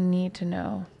 Okay, I need to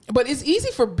know. But it's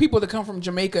easy for people to come from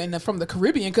Jamaica and from the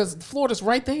Caribbean, because Florida's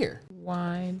right there.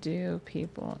 Why do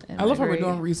people I love how we're immigrate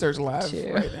doing research live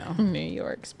to right now. New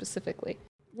York specifically?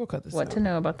 We'll cut this What out. to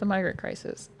know about the migrant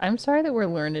crisis. I'm sorry that we're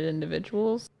learned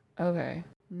individuals. Okay.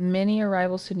 Many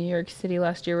arrivals to New York City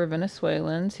last year were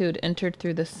Venezuelans who had entered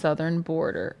through the southern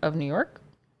border of New York.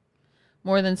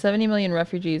 More than 70 million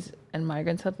refugees and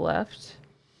migrants have left.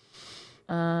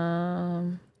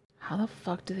 How the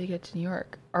fuck do they get to New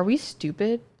York? Are we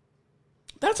stupid?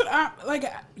 That's what I like.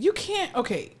 You can't.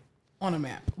 Okay, on a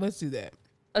map. Let's do that.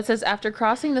 It says, after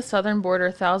crossing the southern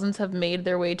border, thousands have made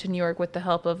their way to New York with the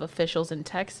help of officials in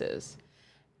Texas.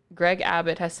 Greg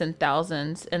Abbott has sent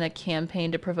thousands in a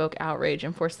campaign to provoke outrage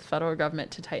and force the federal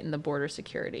government to tighten the border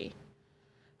security.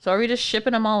 So are we just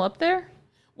shipping them all up there?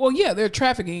 Well, yeah, they're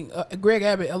trafficking. Greg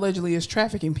Abbott allegedly is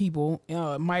trafficking people,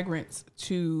 migrants,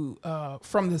 to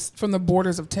from the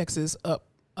borders of Texas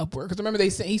upward. Because remember,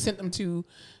 he sent them to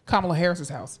Kamala Harris's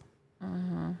house.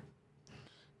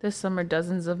 This summer,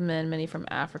 dozens of men, many from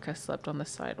Africa, slept on the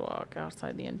sidewalk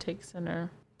outside the intake center.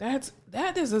 That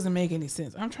just doesn't make any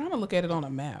sense. I'm trying to look at it on a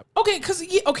map. Okay,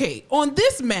 on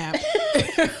this map,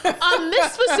 On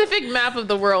this specific map of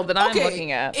the world that I'm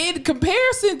looking at. in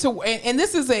comparison to, and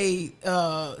this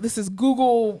is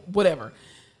Google whatever.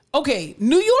 Okay,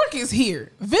 New York is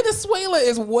here. Venezuela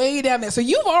is way down there. So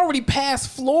you've already passed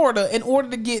Florida in order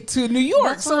to get to New York.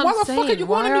 That's So what why I'm the fuck are saying. you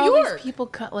Why going to are New all York? these people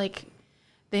cut like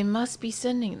They must be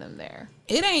sending them there.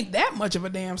 It ain't that much of a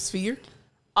damn sphere.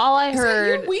 All I Is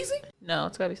heard. that you wheezing? No,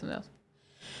 it's gotta be something else.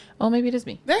 Oh, maybe it is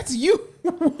me. That's you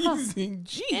wheezing.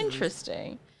 Jesus.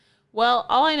 Interesting. Well,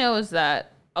 all I know is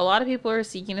that a lot of people are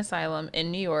seeking asylum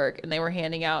in New York, and they were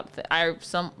handing out. I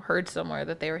heard somewhere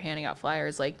that they were handing out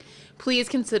flyers like, "Please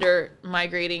consider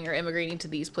migrating or immigrating to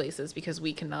these places because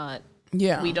we cannot.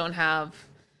 Yeah. We don't have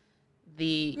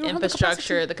the don't have the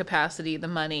infrastructure, the capacity, the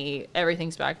money.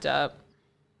 Everything's backed up."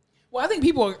 Well, I think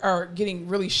people are getting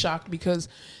really shocked because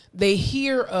they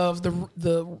hear of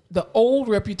the old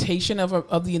reputation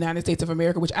of the United States of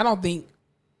America, which I don't think.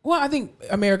 Well, I think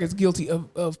America is guilty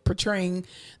of portraying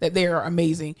that they are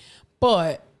amazing,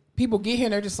 but people get here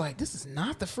and they're just like, "This is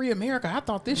not the free America I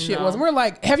thought this shit was." And we're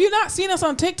like, "Have you not seen us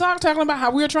on TikTok talking about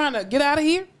how we're trying to get out of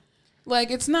here?"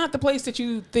 Like, it's not the place that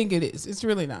you think it is. It's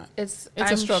really not. It's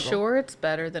a struggle. I'm sure it's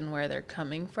better than where they're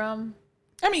coming from.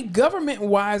 I mean,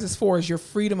 government-wise, as far as your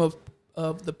freedom of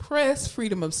the press,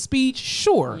 freedom of speech,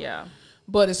 sure. Yeah.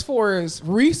 But as far as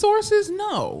resources,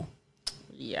 no.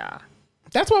 Yeah.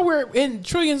 That's why we're in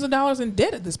trillions of dollars in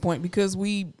debt at this point, because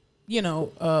we,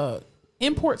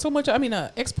 import so much. I mean,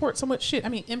 export so much shit. I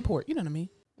mean, import. You know what I mean?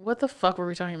 What the fuck were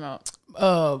we talking about?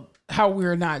 How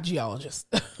we're not geologists.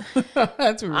 That's what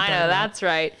we're talking I know, about. that's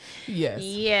right. Yes.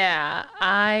 Yeah.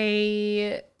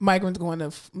 Migrants going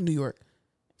to New York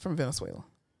from Venezuela.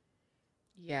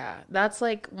 Yeah, that's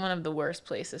like one of the worst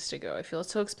places to go. I feel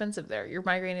it's so expensive there. You're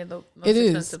migrating to the most It is.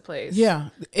 expensive place. Yeah.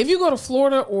 If you go to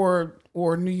Florida or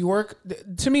New York,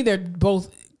 to me, they're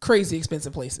both crazy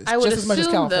expensive places. I would just as much as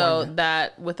assume, though, California.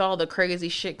 that with all the crazy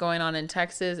shit going on in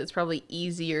Texas, it's probably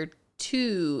easier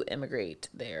to immigrate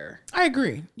there. I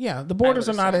agree. Yeah. The borders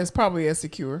are not probably as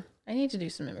secure. I need to do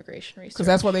some immigration research. Because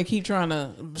that's why they keep trying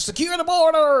to secure the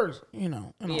borders, and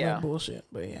all Yeah. that bullshit.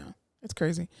 But yeah, it's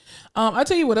crazy. I'll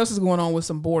tell you what else is going on with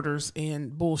some borders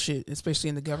and bullshit, especially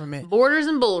in the government. Borders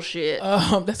and bullshit.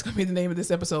 That's going to be the name of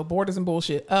this episode, Borders and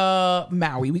Bullshit.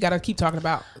 Maui. We got to keep talking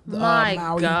about My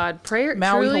Maui. God.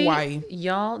 Maui, truly, Hawaii.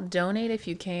 Y'all donate if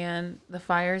you can. The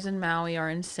fires in Maui are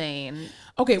insane.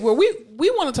 Okay, well, we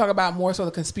want to talk about more so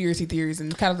the conspiracy theories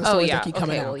and kind of the stories that keep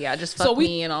coming out. Well, yeah, just fuck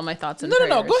me and all my thoughts and prayers.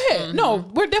 No, go ahead. Mm-hmm. No,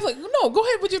 we're definitely, go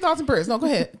ahead with your thoughts and prayers. No, go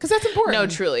ahead, because that's important. No,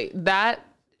 truly. That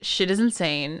shit is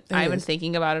insane. I've been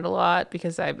thinking about it a lot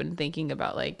because I've been thinking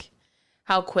about like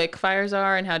how quick fires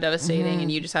are and how devastating,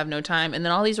 and you just have no time. And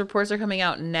then all these reports are coming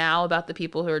out now about the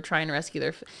people who are trying to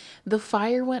rescue the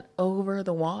fire went over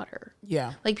the water.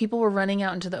 Yeah. Like people were running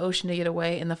out into the ocean to get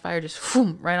away, and the fire just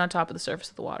whoom, right on top of the surface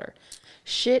of the water.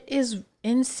 Shit is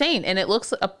insane, and it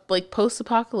looks like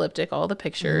post-apocalyptic. All the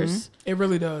pictures, It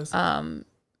really does.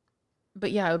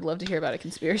 but yeah, I would love to hear about a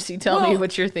conspiracy. Tell me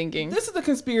what you're thinking. This is the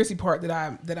conspiracy part that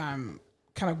I'm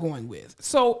kind of going with.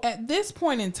 So at this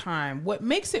point in time, what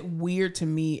makes it weird to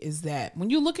me is that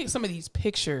when you look at some of these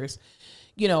pictures,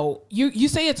 you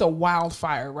say it's a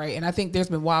wildfire, right? And I think there's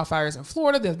been wildfires in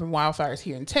Florida. There's been wildfires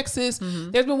here in Texas.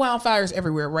 Mm-hmm. There's been wildfires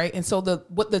everywhere, right? And so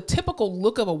what the typical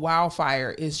look of a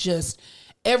wildfire is just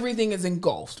everything is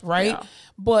engulfed, right? Yeah.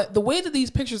 But the way that these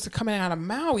pictures are coming out of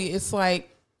Maui, it's like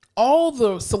all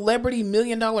the celebrity $1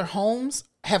 million homes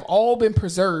have all been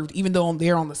preserved, even though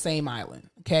they're on the same island.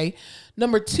 Okay.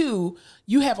 Number two,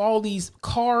 you have all these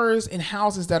cars and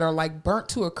houses that are like burnt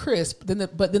to a crisp,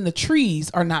 but then the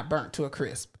trees are not burnt to a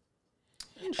crisp.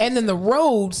 And then the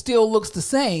road still looks the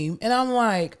same. And I'm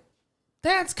like,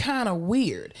 that's kind of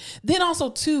weird. Then also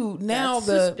too, now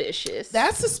suspicious.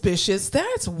 That's suspicious.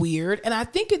 That's weird. And I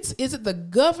think is it the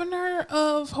governor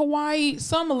of Hawaii,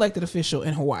 some elected official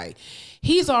in Hawaii?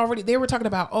 They were talking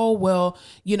about, oh, well,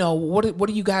 what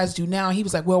do you guys do now? He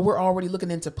was like, well, we're already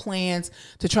looking into plans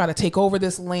to try to take over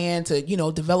this land, to,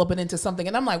 develop it into something.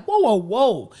 And I'm like,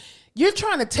 whoa. You're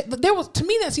trying to to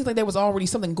me, that seems like there was already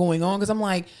something going on. Cause I'm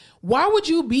like, why would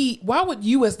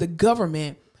you as the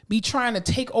government be trying to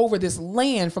take over this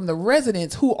land from the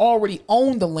residents who already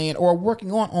own the land or are working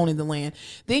on owning the land?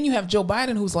 Then you have Joe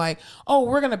Biden who's like, oh,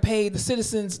 we're going to pay the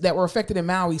citizens that were affected in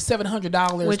Maui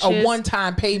 $700, a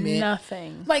one-time payment.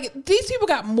 Nothing. Like, these people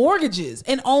got mortgages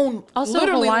and own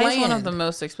literally Hawaii land. is one of the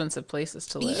most expensive places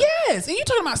to live. Yes. And you're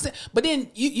talking about, but then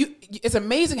it's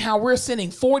amazing how we're sending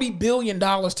 $40 billion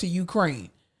to Ukraine,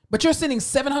 but you're sending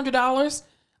 $700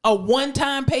 a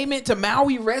one-time payment to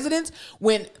Maui residents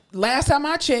when last time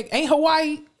I checked, ain't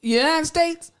Hawaii United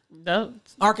States? No.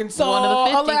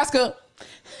 Arkansas, Alaska.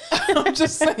 I'm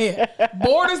just saying.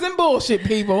 Borders and bullshit,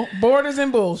 people. Borders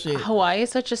and bullshit. Hawaii is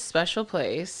such a special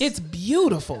place. It's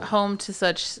beautiful. Home to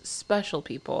such special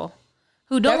people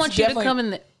who don't want you to come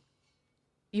in.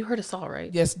 You heard us all,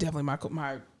 right? Yes, definitely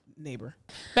my neighbor.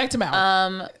 Back to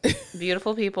Maui.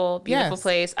 Beautiful people, beautiful Yes.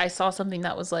 place. I saw something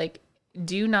that was like,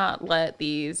 do not let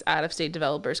these out-of-state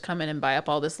developers come in and buy up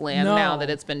all this land No. now that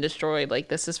it's been destroyed. Like,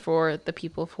 this is for the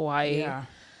people of Hawaii. Yeah.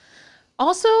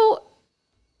 Also,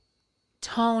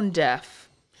 tone deaf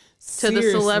to the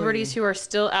celebrities who are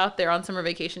still out there on summer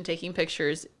vacation taking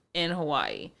pictures in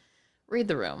Hawaii. Read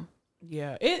the room.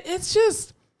 Yeah. It's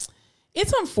just,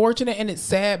 it's unfortunate and it's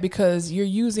sad because you're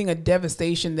using a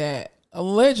devastation that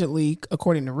allegedly,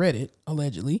 according to Reddit,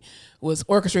 was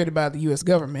orchestrated by the U.S.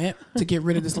 government to get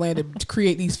rid of this land to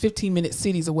create these 15-minute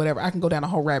cities or whatever. I can go down a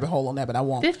whole rabbit hole on that, but I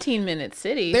won't. 15-minute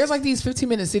cities. There's like these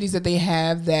 15-minute cities that they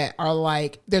have that are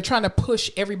like, they're trying to push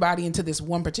everybody into this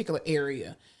one particular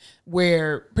area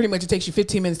where pretty much it takes you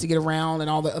 15 minutes to get around and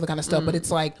all the other kind of stuff. But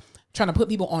it's like trying to put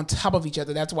people on top of each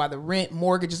other. That's why the rent,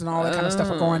 mortgages, and all that kind of stuff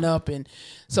are going up. And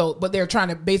so, but they're trying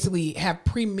to basically have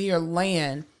premier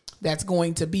land that's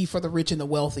going to be for the rich and the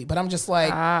wealthy. But I'm just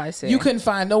like, I see. you couldn't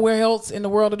find nowhere else in the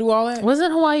world to do all that?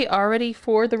 Wasn't Hawaii already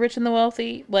for the rich and the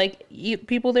wealthy? Like,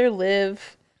 people there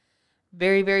live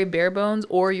very, very bare bones,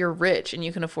 or you're rich and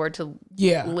you can afford to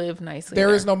live nicely.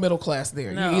 There is no middle class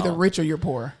there. No. You're either rich or you're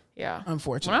poor. Yeah.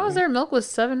 Unfortunately. When I was there, milk was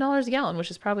 $7 a gallon,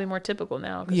 which is probably more typical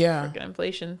now. Yeah. Freaking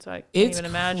inflation. So I can't It's even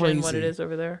imagine what it crazy. is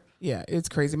over there. Yeah, it's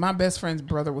crazy. My best friend's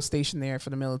brother was stationed there for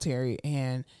the military,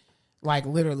 and like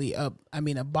literally a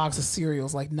box of cereal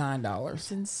is like $9.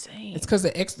 It's insane. It's because the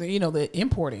the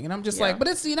importing, and I'm just like, but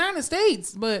it's the United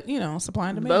States, but supply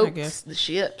and demand, I boats, guess. the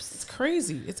ships. It's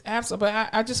crazy. It's absolutely, but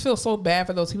I just feel so bad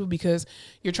for those people because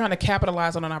you're trying to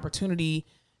capitalize on an opportunity,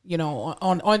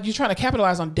 on you're trying to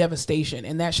capitalize on devastation,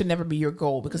 and that should never be your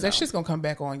goal because that shit's gonna come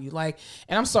back on you. Like,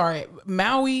 and I'm sorry,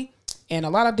 Maui and a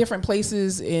lot of different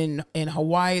places in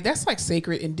Hawaii, that's like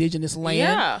sacred indigenous land.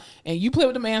 Yeah. And you play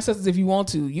with the ancestors if you want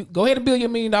to. You go ahead and build your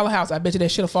 $1 million house. I bet you that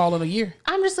shit'll fall in a year.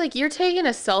 I'm just like, you're taking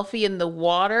a selfie in the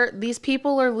water. These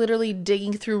people are literally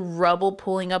digging through rubble,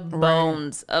 pulling up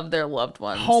bones of their loved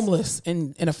ones. Homeless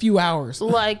in a few hours.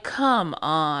 Like, come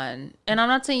on. And I'm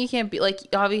not saying you can't be, like,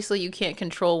 obviously you can't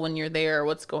control when you're there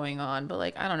what's going on, but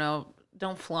like, I don't know.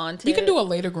 Don't flaunt it. You can do a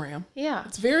latergram. Yeah.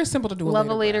 It's very simple to do Love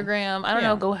a a latergram. I don't Yeah.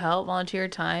 know. Go help, volunteer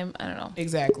time. I don't know.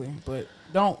 Exactly. But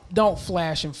don't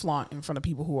flash and flaunt in front of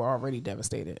people who are already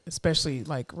devastated, especially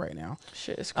like right now.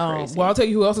 Shit is crazy. Well, I'll tell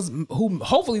you who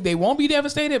hopefully they won't be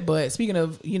devastated. But speaking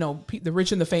of, the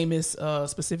rich and the famous,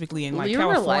 specifically in like you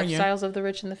remember California. Lifestyles of the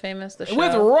Rich and the Famous? The show?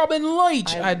 With Robin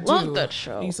Leach. I love do. that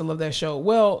show. I used to love that show.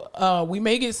 Well, we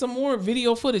may get some more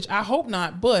video footage. I hope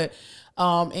not, but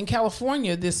in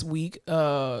California this week,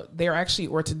 they're actually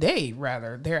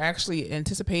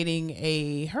anticipating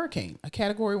a hurricane, a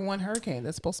Category 1 hurricane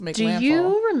that's supposed to make landfall. Do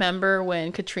you remember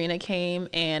when Katrina came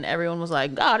and everyone was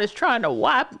like, God is trying to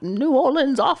wipe New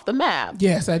Orleans off the map?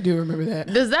 Yes, I do remember that.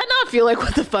 Does that not feel like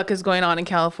what the fuck is going on in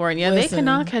California? Listen. They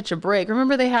cannot catch a break.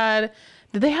 Remember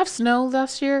did they have snow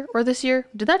last year or this year?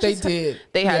 Did that just did.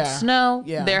 They had Yeah. snow.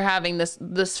 Yeah. They're having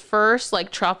this first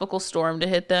like tropical storm to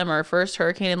hit them, or first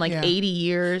hurricane in like 80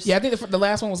 years. Yeah, I think the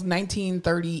last one was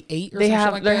 1938 or something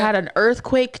like that. They had an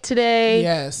earthquake today.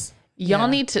 Yes. Y'all Yeah.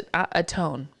 need to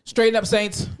atone. Straighten up,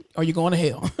 Saints, or you're going to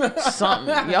hell.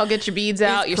 Something. Y'all get your beads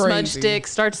out, your smudge crazy.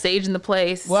 sticks, start saging the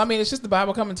place. Well, I mean, it's just the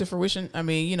Bible coming to fruition. I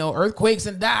mean, earthquakes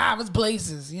in diverse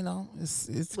places,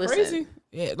 it's Listen. crazy.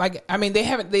 Yeah, like, I mean, the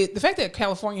fact that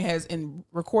California has in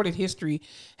recorded history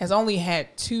has only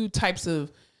had two types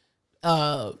of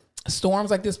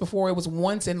storms like this before. It was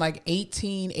once in like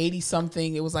 1880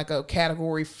 something. It was like a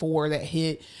Category 4 that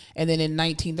hit, and then in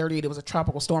 1938 it was a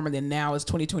tropical storm, and then now it's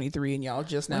 2023, and y'all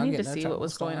just now I need getting to a see what tropical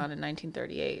was going storm. on in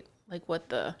 1938. Like what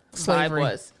the Slavery.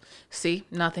 vibe was. See,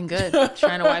 nothing good.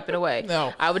 Trying to wipe it away.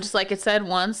 No. I would just like it said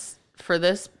once for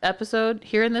this episode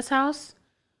here in this house,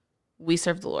 we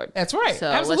serve the Lord. That's right. So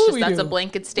Absolutely that's do. a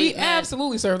blanket We statement.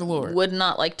 absolutely serve the Lord. Would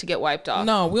not like to get wiped off.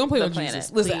 No, we don't play the with planet.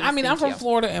 Jesus. Listen, Please, I mean, I'm thank from you.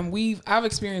 Florida, and I've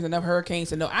experienced enough hurricanes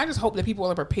to know. I just hope that people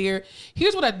are prepared.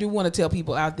 Here's what I do want to tell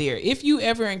people out there: if you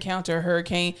ever encounter a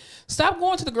hurricane, stop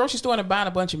going to the grocery store and buying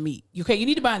a bunch of meat. Okay, you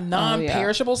need to buy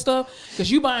non-perishable stuff because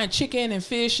you buying chicken and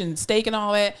fish and steak and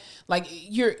all that. Like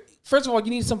first of all, you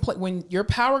need when your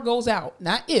power goes out.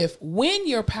 Not if, when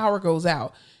your power goes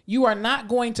out, you are not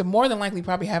going to more than likely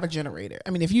probably have a generator.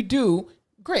 I mean, if you do,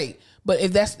 great. But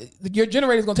if your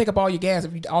generator is going to take up all your gas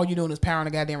if all you're doing is powering a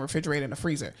goddamn refrigerator and a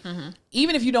freezer. Mm-hmm.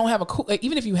 Even if you don't have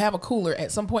even if you have a cooler,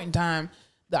 at some point in time,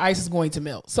 the ice is going to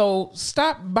melt. So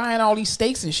stop buying all these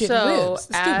steaks and shit and So ribs.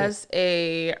 It's stupid. as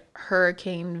a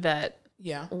hurricane vet,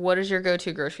 Yeah. what is your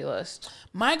go-to grocery list?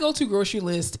 My go-to grocery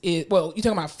list is, well, you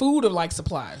talking about food or like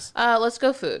supplies? Let's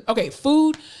go food. Okay,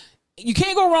 food. You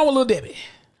can't go wrong with Little Debbie.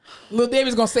 Little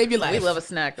Debbie's gonna save your life. We love a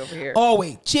snack over here.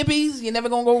 Always. Chippies. You're never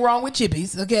gonna go wrong with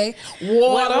Chippies. Okay.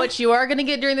 Water. What you are gonna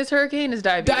get during this hurricane is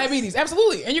diabetes.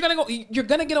 Absolutely. And you're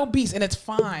gonna get obese, and it's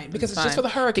fine because it's just for the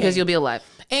hurricane. Because you'll be alive.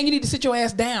 And you need to sit your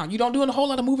ass down. You don't do a whole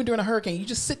lot of moving during a hurricane. You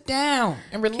just sit down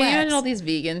and relax. Can you imagine all these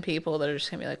vegan people that are just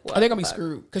gonna be like, what? Oh, they're gonna be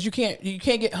screwed because you can't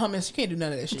get hummus. You can't do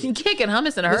none of that shit. You can't get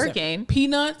hummus in a hurricane.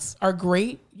 Peanuts are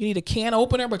great. You need a can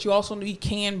opener, but you also need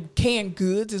canned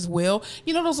goods as well.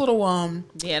 You know those little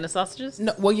Vienna sausages?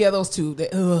 No, well, yeah, those two.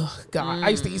 God, I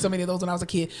used to eat so many of those when I was a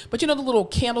kid. But you know the little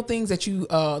candle things that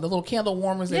the little candle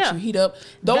warmers that you heat up.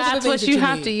 Those are the things what you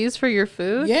have to use for your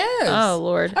food. Yes. Oh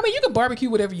Lord. I mean, you can barbecue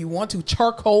whatever you want to.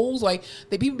 Charcoals, like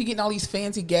people be getting all these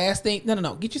fancy gas things.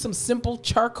 No. Get you some simple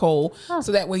charcoal,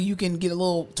 so that way you can get a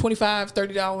little $25,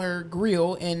 $30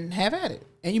 grill and have at it.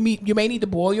 And you may need to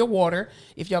boil your water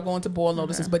if y'all go into boil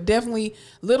notices, but definitely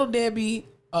Little Debbie,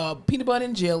 peanut butter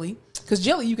and jelly, because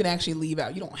jelly you can actually leave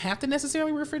out. You don't have to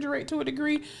necessarily refrigerate to a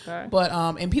degree, but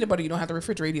and peanut butter you don't have to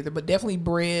refrigerate either. But definitely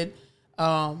bread,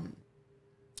 no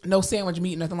sandwich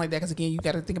meat, nothing like that. Because again, you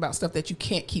got to think about stuff that you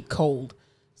can't keep cold.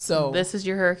 So this is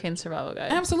your hurricane survival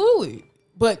guide. Absolutely,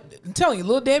 but I'm telling you,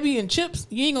 Little Debbie and chips,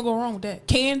 you ain't gonna go wrong with that.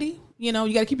 Candy, you got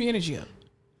to keep your energy up.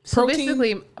 So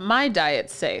basically, my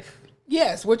diet's safe.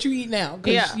 Yes, what you eat now,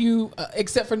 because you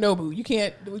except for Nobu, you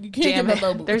can't get no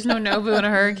Nobu. There's no Nobu in a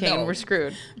hurricane. No, we're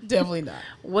screwed. Definitely not.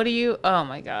 What do you? Oh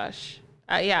my gosh.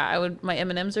 I would. My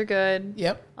M&Ms are good.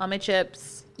 Yep. All my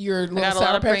chips. Your little I got a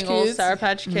lot of Pringles, Sour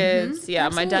Patch Kids. Yeah,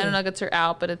 absolutely. My Dino Nuggets are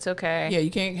out, but it's okay. Yeah,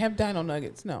 you can't have Dino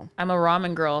Nuggets. No. I'm a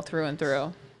ramen girl through and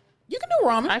through. You can do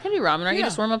ramen. I can do ramen, right? You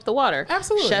just warm up the water.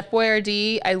 Absolutely. Chef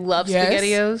Boyardee. I love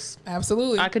SpaghettiOs.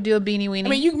 Absolutely. I could do a beanie weenie. I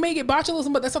mean, you can make it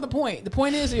botulism, but that's not the point. The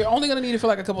point is you're only going to need it for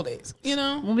like a couple days.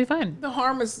 We'll be fine. The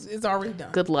harm is already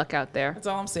done. Good luck out there. That's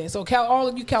all I'm saying. So all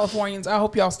of you Californians, I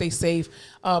hope y'all stay safe.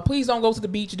 Please don't go to the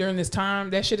beach during this time.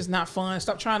 That shit is not fun.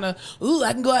 Stop trying to,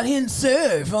 I can go out here and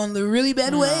surf on the really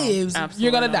bad waves. Absolutely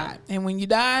you're going to die. And when you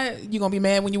die, you're going to be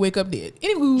mad when you wake up dead.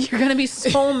 Anywho. You're going to be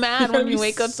so mad when you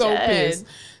wake up dead. Pissed.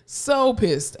 So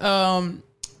pissed. What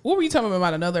were you talking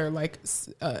about? Another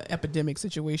epidemic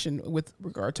situation with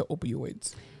regard to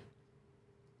opioids.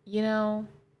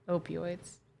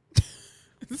 Opioids.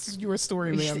 This is your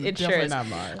story, man. It definitely sure is. Not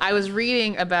mine. I was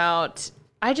reading about.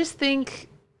 I just think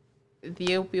the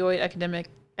opioid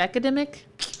academic.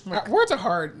 Words are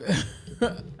hard.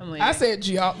 I said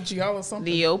Gial or something.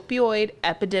 The opioid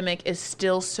epidemic is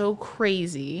still so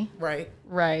crazy.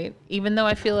 Right. Even though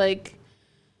I feel like.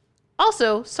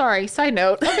 Also, sorry, side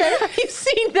note. Okay. Have you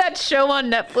seen that show on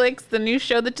Netflix, the new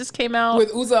show that just came out?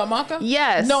 With Uza Amaka?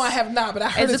 Yes. No, I have not, but I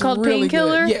heard it's called really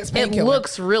Painkiller? good. Yes, Painkiller. It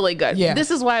looks really good. Yeah.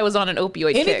 This is why I was on an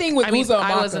opioid kick. Anything with Uza Amaka,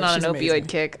 I wasn't on an opioid amazing.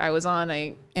 kick. I was on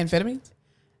a... Amphetamines?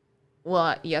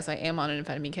 Well, yes, I am on an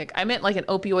amphetamine kick. I meant like an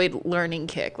opioid learning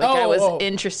kick. I was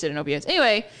interested in opioids.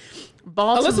 Anyway,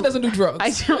 Baltimore... Alyssa doesn't do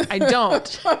drugs. I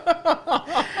don't.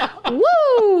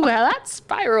 Woo! Well, that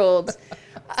spiraled.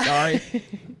 Sorry.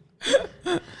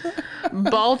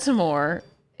 Baltimore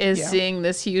is seeing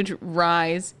this huge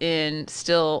rise in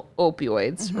still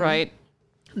opioids, right?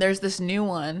 There's this new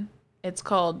one. It's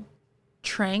called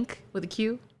Trank with a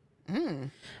Q.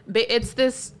 It's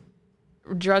this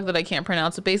drug that I can't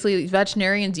pronounce. So basically,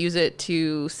 veterinarians use it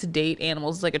to sedate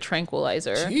animals. It's like a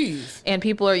tranquilizer. Jeez. And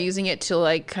people are using it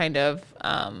to kind of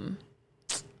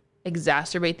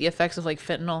exacerbate the effects of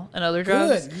fentanyl and other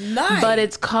drugs. Good night. But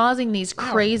it's causing these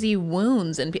crazy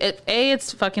wounds, and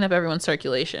it's fucking up everyone's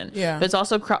circulation. Yeah. But it's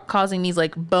also causing these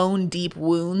bone deep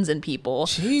wounds in people.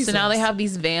 Jesus. So now they have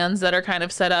these vans that are kind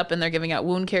of set up, and they're giving out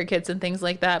wound care kits and things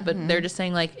like that. But they're just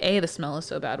saying the smell is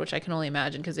so bad, which I can only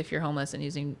imagine, because if you're homeless and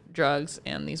using drugs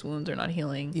and these wounds are not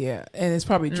healing. Yeah, and it's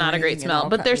probably not a great smell.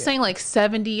 But they're saying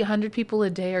 70, 100 people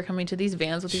a day are coming to these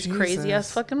vans with these crazy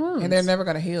ass fucking wounds. And they're never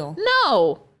gonna heal.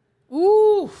 No.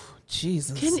 Ooh,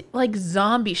 Jesus.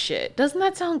 Zombie shit. Doesn't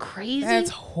that sound crazy? That's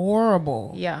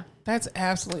horrible. Yeah. That's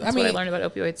absolutely... That's what I learned about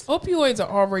opioids. Opioids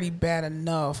are already bad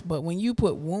enough, but when you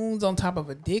put wounds on top of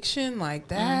addiction like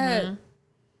that,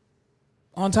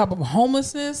 on top of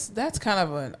homelessness, that's kind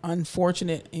of an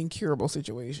unfortunate, incurable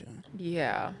situation.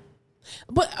 Yeah.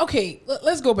 But, okay,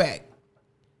 let's go back.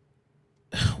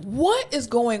 What is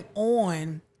going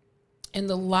on in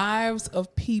the lives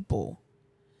of people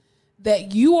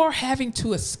that you are having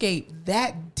to escape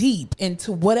that deep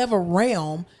into whatever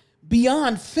realm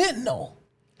beyond fentanyl?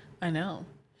 I know.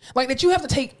 That you have to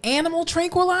take animal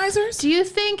tranquilizers? Do you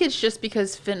think it's just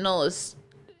because fentanyl is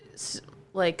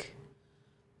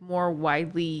more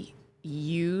widely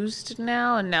used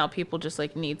now, and now people just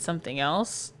need something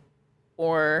else?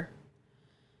 Or,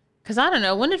 because I don't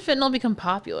know, when did fentanyl become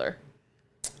popular?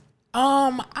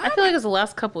 I feel like it's the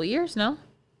last couple of years, no?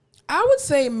 I would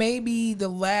say maybe the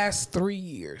last 3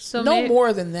 years. So no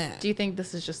more than that. Do you think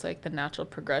this is just like the natural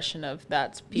progression of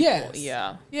that's people? Yes.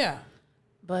 Yeah. Yeah.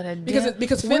 But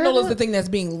Because fentanyl is the thing that's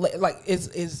being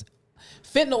is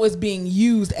fentanyl is being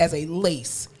used as a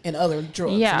lace in other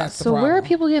drugs. Yeah. And that's the So where are problem.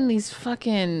 people getting these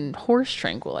fucking horse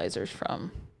tranquilizers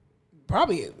from?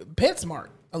 Probably PetSmart,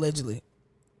 allegedly.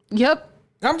 Yep.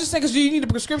 I'm just saying, because do you need a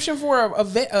prescription for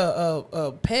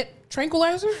a pet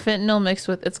tranquilizer? Fentanyl mixed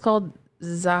with, it's called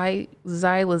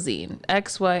xylazine.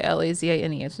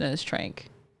 XYLAZINE. It's known as Trank.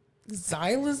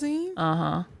 Xylazine?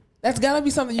 Uh-huh. That's got to be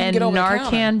something you can And get over the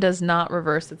counter. Narcan does not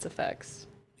reverse its effects.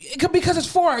 Because it's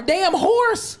for a damn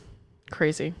horse.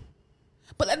 Crazy.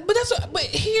 But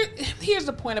here's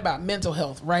the point about mental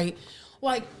health, right?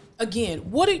 Like, again,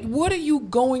 what are you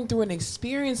going through and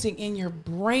experiencing in your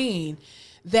brain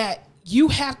that you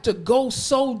have to go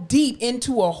so deep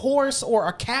into a horse or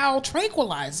a cow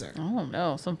tranquilizer? Oh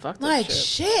no, some fucked up Like shit.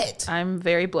 shit. I'm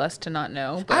very blessed to not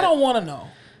know. But I don't want to know.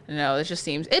 No, it just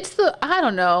seems I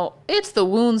don't know. It's the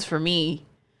wounds for me.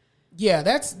 Yeah,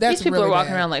 that's These people really are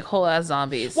walking bad. around like whole ass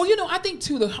zombies. Well, I think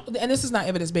too, and this is not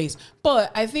evidence based,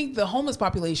 but I think the homeless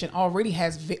population already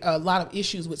has a lot of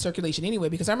issues with circulation anyway.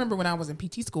 Because I remember when I was in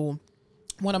PT school,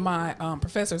 one of my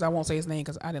professors, I won't say his name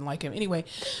because I didn't like him anyway,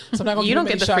 so I'm not gonna You give don't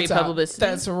him get any the free shouts out. publicity.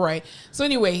 That's right. So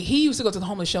anyway, he used to go to the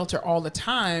homeless shelter all the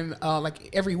time, like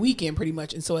every weekend pretty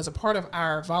much. And so as a part of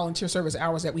our volunteer service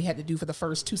hours that we had to do for the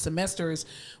first 2 semesters,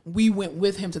 we went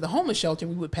with him to the homeless shelter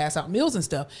and we would pass out meals and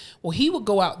stuff. Well, he would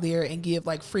go out there and give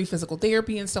like free physical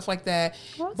therapy and stuff like that.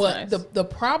 Well, that's But nice. the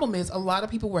problem is a lot of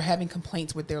people were having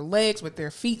complaints with their legs, with their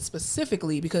feet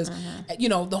specifically, because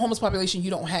the homeless population,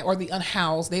 you don't have, or the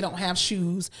unhoused, they don't have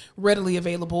shoes readily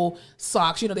available,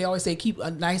 socks. They always say keep a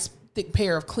nice thick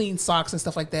pair of clean socks and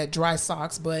stuff like that, dry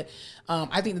socks. But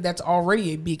I think that's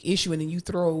already a big issue. And then you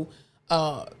throw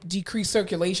decreased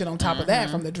circulation on top of that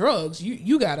from the drugs.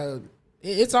 You gotta.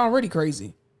 It's already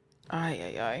crazy. I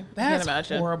can't That's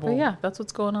imagine. horrible. But yeah, that's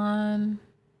what's going on.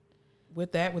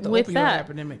 With the With opioid that.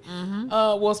 epidemic.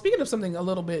 Well, speaking of something a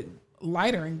little bit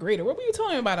lighter and greater, what were you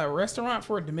telling me about a restaurant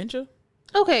for dementia?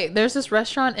 Okay, there's this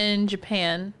restaurant in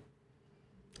Japan.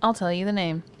 I'll tell you the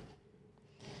name.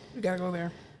 We gotta go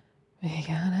there. We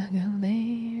gotta go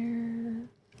there.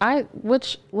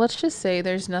 Let's just say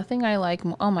there's nothing I like.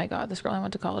 Oh my God, this girl I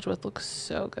went to college with looks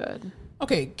so good.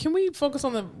 Okay, can we focus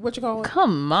on what you call it?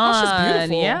 Come Oh, she's on.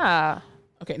 beautiful. Yeah.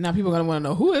 Okay, now people are gonna want to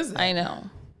know who is it. I know.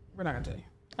 We're not gonna tell you.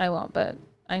 I won't, but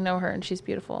I know her and she's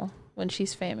beautiful. When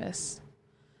she's famous,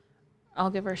 I'll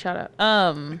give her a shout out.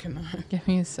 I cannot. Give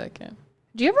me a second.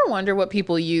 Do you ever wonder what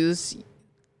people use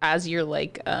as your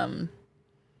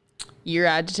your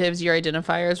adjectives, your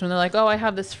identifiers when they're like, "Oh, I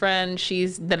have this friend.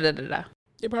 She's da da da da."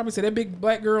 They probably say that big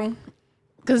black girl.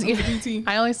 Because LGBT.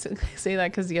 I only say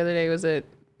that because the other day was at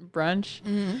brunch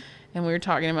and we were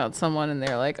talking about someone and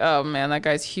they're like, "Oh man, that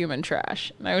guy's human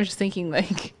trash." And I was just thinking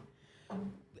like,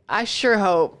 I sure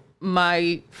hope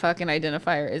my fucking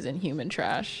identifier isn't human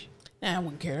trash. Nah, I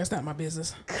wouldn't care. That's not my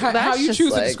business. How That's you just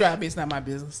choose to like- describe me, it's not my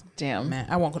business. Damn. Man,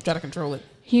 I won't try to control it.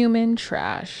 Human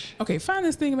trash. Okay, find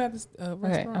this thing about this Okay,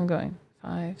 restaurant. I'm going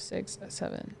 5, 6,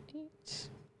 7, 8.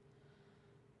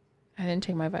 I didn't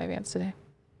take my Vyvanse today.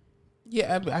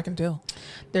 Yeah, I can tell.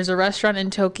 There's a restaurant in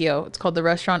Tokyo. It's called the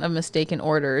Restaurant of Mistaken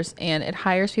Orders, and it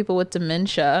hires people with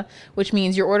dementia, which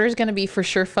means your order is going to be for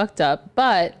sure fucked up.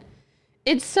 But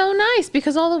it's so nice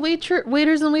because all the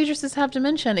waiters and waitresses have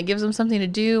dementia, and it gives them something to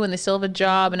do, and they still have a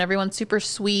job, and everyone's super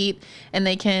sweet, and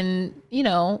they can,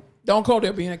 Don't go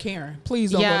there being a Karen.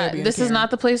 Please don't go there being this a Karen. is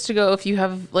not the place to go if you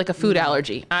have like a food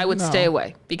allergy. I would No. stay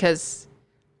away because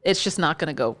it's just not going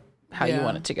to go how you Yeah.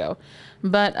 want it to go.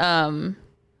 But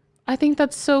I think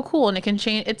that's so cool, and it can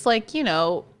change. It's like,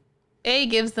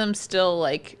 gives them still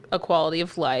like a quality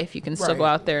of life. You can still go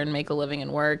Right. out there and make a living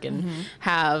and work and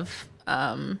have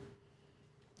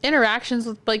interactions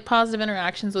with like positive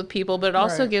interactions with people, but it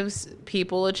also Right. gives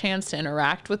people a chance to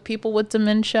interact with people with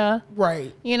dementia,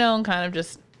 Right. and kind of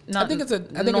just not think it's a-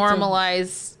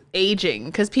 normalize aging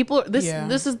because people Yeah.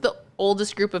 this is the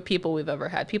oldest group of people we've ever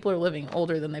had. People are living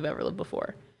older than they've ever lived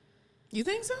before. You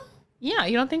think so? Yeah,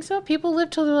 you don't think so? People live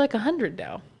till they're like 100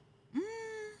 now.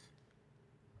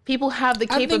 People have the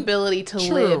I think- capability to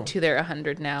true. live to their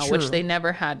 100 now, which True. they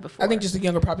never had before. I think just the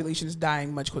younger population is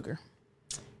dying much quicker.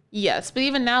 Yes, but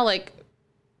even now, like,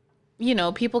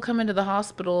 people come into the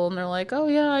hospital and they're like, "Oh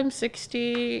yeah, I'm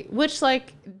 60," which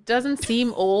like doesn't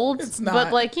seem old. It's not.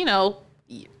 But like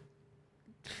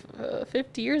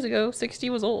 50 years ago, 60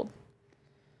 was old.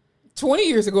 20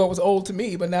 years ago, it was old to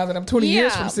me, but now that I'm 20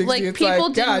 years from 60, it's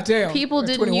like, God damn. People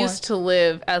didn't used to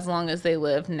live as long as they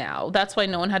live now. That's why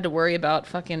no one had to worry about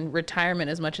fucking retirement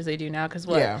as much as they do now. Because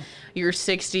you're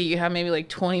 60, you have maybe like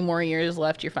 20 more years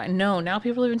left, you're fine. No, now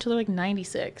people live until they're like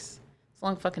 96. It's a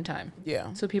long fucking time.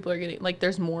 Yeah. So people are getting, like,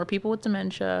 there's more people with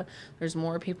dementia. There's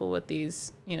more people with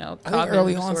these, you know, cognitive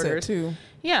early onset too.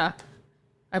 Yeah.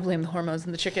 I blame the hormones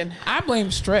in the chicken. I blame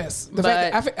stress.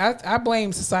 I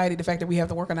blame society. The fact that we have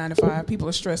to work a 9 to 5. People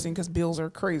are stressing because bills are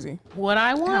crazy. What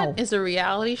I want is a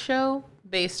reality show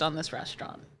based on this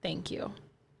restaurant. Thank you.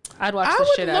 I'd watch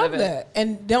the shit out of it. I would love that.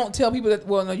 And don't tell people that.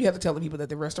 Well, no, you have to tell the people that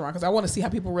the restaurant, because I want to see how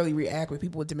people really react with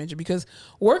people with dementia. Because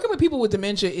working with people with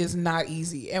dementia is not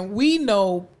easy, and we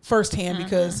know firsthand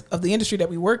because of the industry that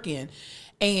we work in,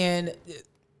 and.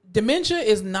 Dementia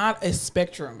is not a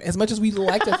spectrum. As much as we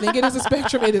like to think it is a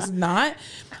spectrum, it is not.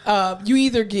 You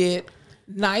either get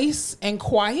nice and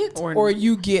quiet or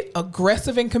you get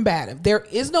aggressive and combative. There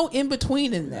is no in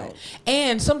between in that.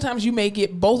 And sometimes you may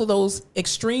get both of those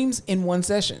extremes in one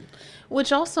session.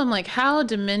 Which also, I'm like, how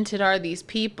demented are these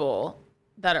people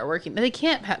that are working? They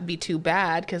can't be too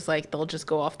bad because, like, they'll just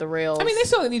go off the rails. I mean, they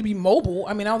still need to be mobile.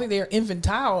 I mean, I don't think they're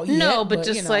infantile yet. No, but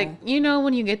just, you know, like, you know,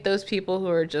 when you get those people who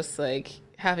are just, like,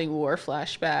 having war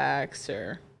flashbacks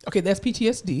or... Okay, that's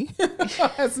PTSD.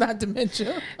 That's not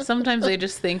dementia. Sometimes they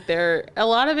just think they're... A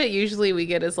lot of it usually we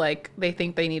get is like, they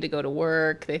think they need to go to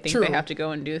work. They think they have to go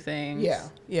and do things.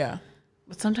 Yeah.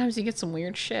 But sometimes you get some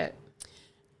weird shit.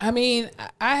 I mean,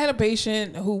 I had a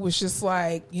patient who was just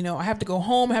like, you know, I have to go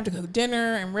home, I have to cook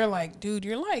dinner. And we're like, dude,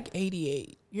 you're like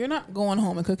 88. You're not going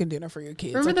home and cooking dinner for your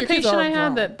kids. Remember like, the patient I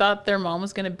had that thought their mom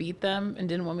was going to beat them and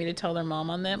didn't want me to tell their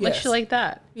mom on them? Yes. Like shit like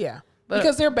that. Yeah.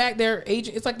 Because they're back, they're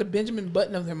aging. It's like the Benjamin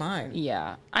Button of their mind.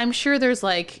 Yeah. I'm sure there's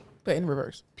like... But in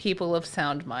reverse. People of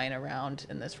sound mind around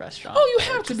in this restaurant. Oh,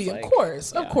 you have to be, like, of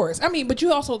course. I mean, but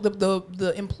you also,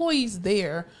 the employees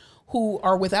there who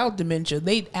are without dementia,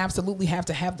 they absolutely have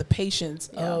to have the patience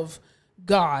of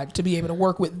God to be able to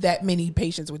work with that many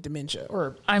patients with dementia.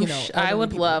 Or I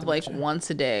would love, like, once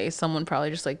a day, someone probably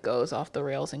just like goes off the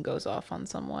rails and goes off on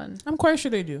someone. I'm quite sure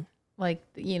they do. Like,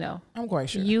 you know, I'm quite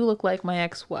sure. You look like my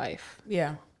ex-wife.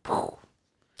 Yeah.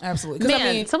 Absolutely. Man,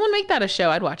 I mean, someone make that a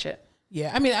show. I'd watch it.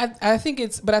 Yeah. I mean, I think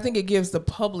it gives the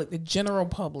public, the general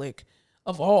public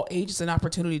of all ages, an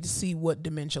opportunity to see what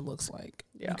dementia looks like.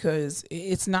 Yeah. Because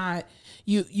it's not,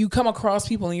 you come across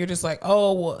people and you're just like,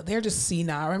 oh, well, they're just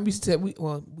senile. I remember you said,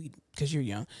 because you're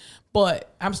young,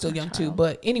 but I'm still young too.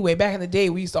 But anyway, back in the day,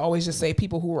 we used to always just say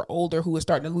people who were older, who were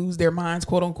starting to lose their minds,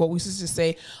 quote unquote. We used to just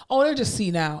say, oh, they're just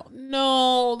senile.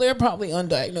 No, they're probably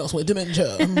undiagnosed with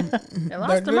dementia. They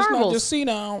lost their marbles. Not just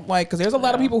senile. Like, because there's a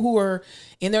lot of people who are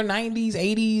in their 90s,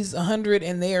 80s, 100,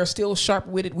 and they are still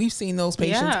sharp-witted. We've seen those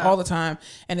patients all the time.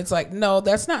 And it's like, no,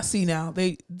 that's not senile.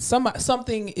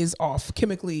 Something is off,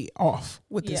 chemically off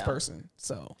with this person.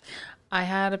 So I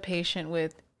had a patient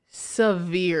with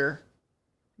severe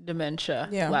dementia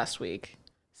last week.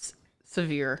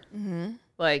 Severe. Mm-hmm.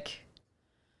 Like,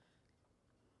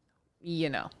 you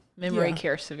know, memory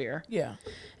care severe. Yeah.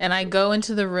 And I go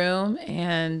into the room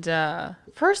and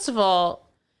first of all,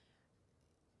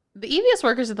 the EVS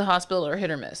workers at the hospital are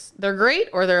hit or miss. They're great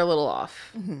or they're a little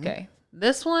off. Mm-hmm. Okay.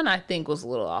 This one I think was a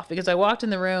little off because I walked in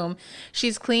the room,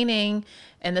 she's cleaning,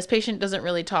 and this patient doesn't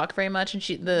really talk very much. And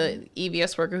the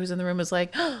EVS worker who's in the room was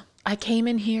like, oh, I came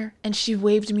in here and she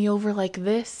waved me over like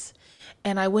this.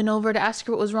 And I went over to ask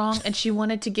her what was wrong. And she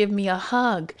wanted to give me a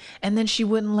hug. And then she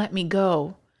wouldn't let me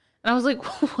go. And I was like,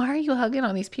 why are you hugging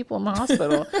on these people in the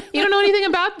hospital? You don't know anything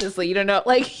about this. Like, you don't know,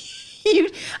 like...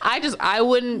 I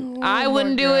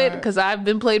wouldn't do it because I've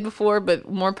been played before, but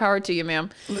more power to you, ma'am.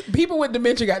 People with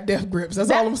dementia got death grips. That's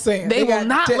all I'm saying. They will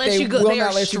not let you go. They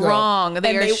are strong.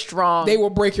 They are strong. They will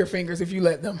break your fingers if you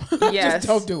let them. Yes. Just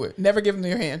don't do it. Never give them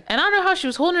your hand. And I don't know how she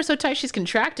was holding her so tight. She's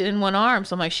contracted in one arm.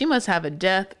 So I'm like, she must have a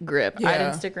death grip. Yeah. I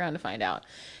didn't stick around to find out.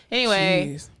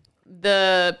 Anyway,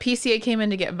 the PCA came in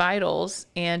to get vitals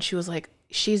and she was like,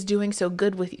 she's doing so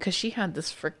good with you. Because she had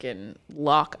this freaking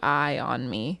lock eye on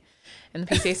me. And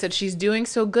the PCA said, she's doing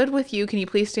so good with you. Can you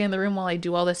please stay in the room while I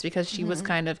do all this? Because she was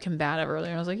kind of combative earlier.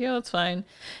 And I was like, yeah, that's fine.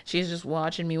 She's just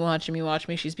watching me.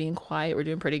 She's being quiet. We're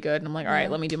doing pretty good. And I'm like, all right,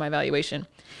 let me do my evaluation.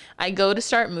 I go to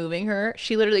start moving her.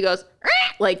 She literally goes,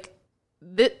 like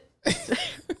this.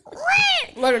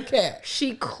 Like a cat.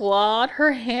 She clawed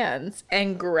her hands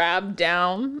and grabbed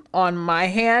down my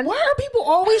hand. Why are people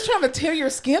always trying to tear your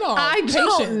skin off? I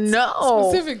don't know.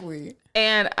 Specifically.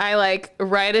 And I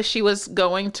right as she was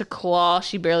going to claw,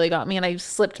 she barely got me and I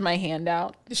slipped my hand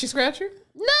out. Did she scratch you?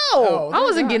 No, I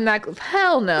wasn't getting that.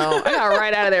 Hell no. I got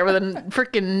right out of there with a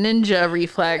freaking ninja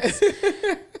reflex.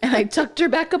 And I tucked her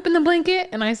back up in the blanket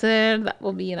and I said, that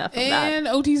will be enough of that. And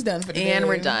OT's done for the day. And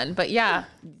we're done. But yeah,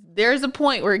 there's a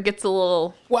point where it gets a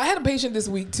little... Well, I had a patient this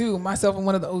week too. Myself and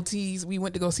one of the OTs, we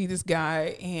went to go see this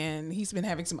guy, and he's been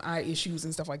having some eye issues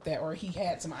and stuff like that, or he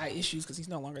had some eye issues because he's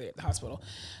no longer at the hospital.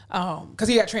 Because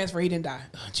he got transferred, he didn't die.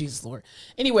 Oh, Jesus Lord.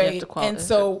 Anyway, and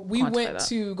so we went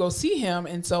to go see him,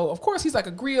 and so of course he's like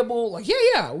agreeable, like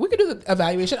yeah, we can do the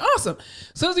evaluation. Awesome.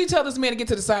 As soon as we tell this man to get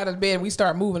to the side of the bed, we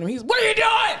start moving him. He's, what are you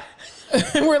doing?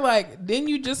 And we're like, didn't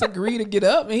you just agree to get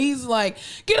up? And he's like,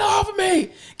 get off of me.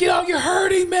 Get off. You're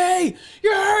hurting me.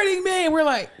 You're hurting me. And we're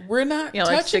like, we're not touching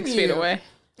like 6 feet away.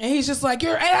 And he's just like,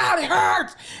 it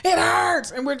hurts. It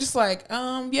hurts. And we're just like, yeah,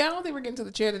 I don't think we're getting to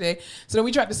the chair today. So then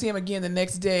we tried to see him again the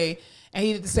next day, and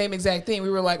he did the same exact thing. We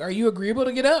were like, are you agreeable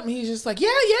to get up? And he's just like, yeah,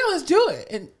 let's do it.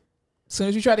 And as soon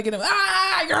as we try to get him,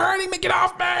 you're hurting me, get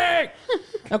off me.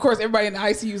 And of course, everybody in the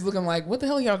ICU is looking like, what the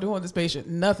hell are y'all doing with this patient?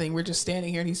 Nothing. We're just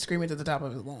standing here and he's screaming to the top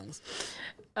of his lungs.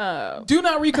 Do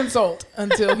not reconsult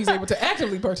until he's able to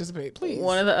actively participate, please.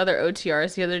 One of the other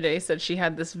OTRs the other day said she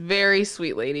had this very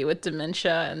sweet lady with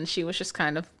dementia, and she was just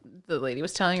the lady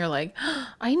was telling her like,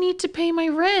 I need to pay my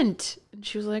rent. And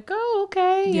she was like, oh,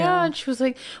 okay. Yeah. And she was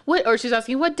like, what? Or she's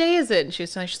asking, what day is it? And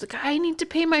she's like, I need to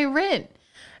pay my rent.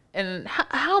 And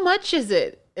how much is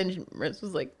it? And Marissa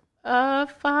was like,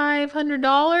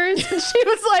 $500. And she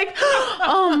was like,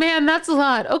 oh man, that's a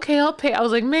lot. Okay, I'll pay. I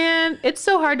was like, man, it's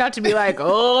so hard not to be like,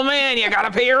 oh man, you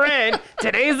gotta pay your rent.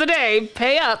 Today's the day.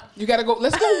 Pay up. You gotta go.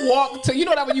 Let's go walk to. You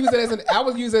know what I would use it as? I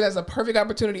would use it as a perfect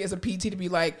opportunity as a PT to be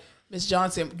like, Miss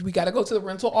Johnson, we got to go to the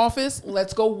rental office.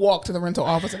 Let's go walk to the rental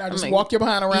office, and I just walk your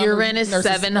behind around. Your rent is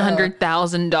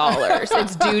 $700,000.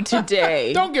 It's due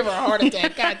today. Don't give her a heart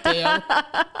attack. Goddamn,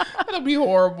 that'll be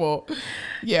horrible.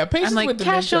 Yeah, patients with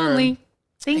dementia. Cash only.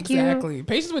 Thank you. Exactly.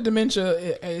 Patients with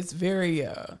dementia, it's very.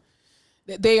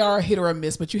 They are a hit or a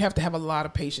miss, but you have to have a lot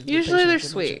of patience. Usually they're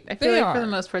sweet. I feel like for the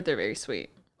most part they're very sweet.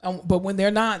 But when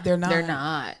they're not, they're not. They're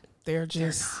not. They're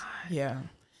just yeah.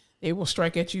 They will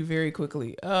strike at you very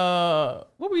quickly. What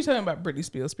were you talking about, Britney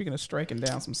Spears? Speaking of striking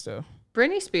down some stuff.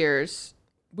 Britney Spears.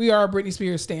 We are a Britney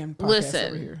Spears stan podcast Listen,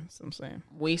 over here. That's what I'm saying.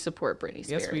 We support Britney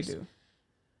Spears. Yes, we do.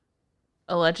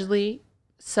 Allegedly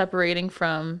separating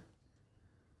from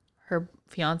her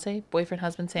fiance, boyfriend,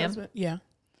 husband, Sam. Yeah.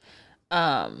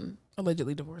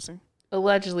 Allegedly divorcing.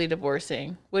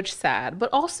 Which sad. But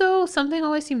also something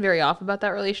always seemed very off about that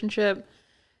relationship.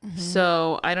 Mm-hmm.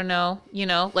 So I don't know,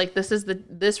 like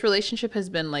this relationship has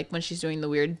been like when she's doing the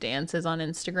weird dances on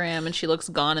Instagram and she looks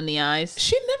gone in the eyes.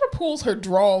 She never pulls her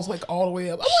drawers like all the way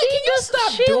up. I'm like, can you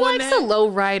stop doing that? She likes a low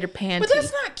rider panty. But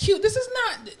that's not cute. This is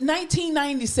not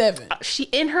 1997. She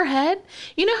in her head.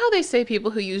 You know how they say people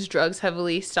who use drugs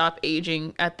heavily stop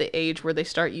aging at the age where they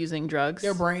start using drugs?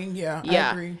 Their brain, yeah.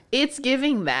 I agree. It's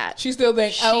giving that. She still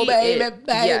thinks, oh baby.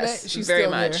 Yes, she's very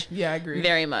still much. There. Yeah, I agree.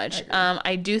 Very much.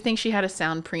 I do think she had a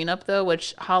sound prenup though,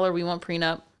 which holler, we want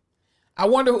prenup. I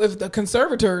wonder if the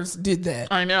conservators did that.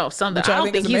 I know something. I don't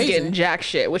think he's getting jack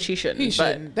shit, which he shouldn't. He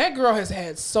shouldn't. That girl has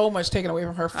had so much taken away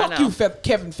from her. Fuck you,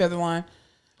 Kevin Federline.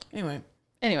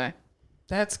 Anyway,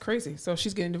 that's crazy. So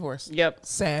she's getting divorced. Yep.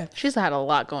 Sad. She's had a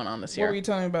lot going on this year. What were you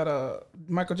telling me about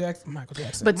Michael Jackson?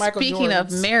 But speaking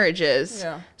of marriages,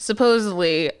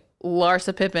 supposedly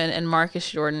Larsa Pippen and Marcus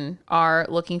Jordan are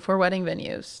looking for wedding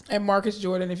venues. And Marcus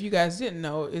Jordan, if you guys didn't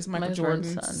know, is Michael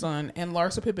Jordan's son. And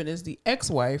Larsa Pippen is the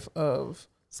ex-wife of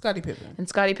Scottie Pippen. And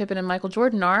Scottie Pippen and Michael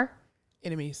Jordan are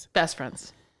enemies. Best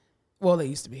friends. Well, they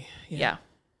used to be. Yeah.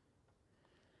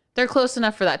 They're close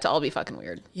enough for that to all be fucking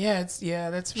weird. Yeah,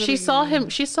 that's really...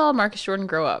 She saw Marcus Jordan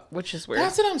grow up, which is weird.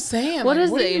 That's what I'm saying. What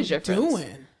is the age difference?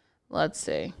 Doing? Let's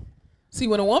see. See,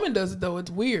 when a woman does it though,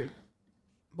 it's weird.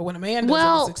 But when a man does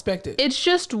it, it's expected. It's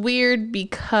just weird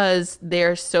because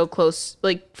they're so close,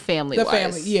 like family-wise. The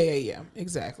family, yeah,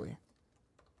 exactly.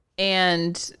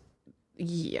 And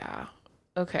yeah,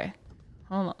 okay,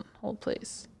 hold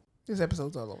please. This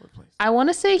episode's all over the place. I want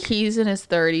to say he's in his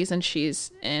 30s and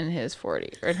she's in his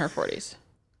 40s or in her 40s.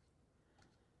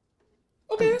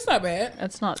 Okay, that's not bad.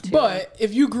 That's not too. But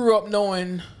if you grew up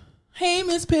knowing, hey,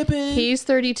 Miss Pippen, he's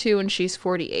 32 and she's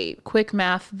 48. Quick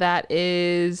math, that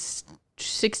is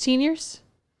 16 years.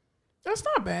 That's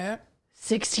not bad.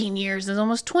 16 years is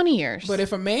almost 20 years. But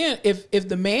if a man, if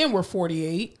the man were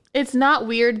 48, it's not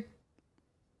weird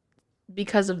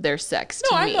because of their sex.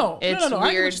 No, to I me. know. It's no,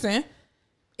 I understand.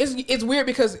 It's weird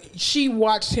because she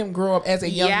watched him grow up as a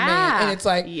young man, and it's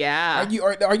like,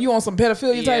 are you on some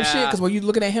pedophilia type shit? Because were you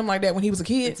looking at him like that when he was a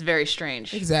kid? It's very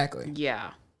strange. Exactly.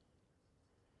 Yeah.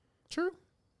 True.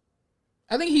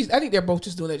 I think they're both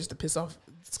just doing that just to piss off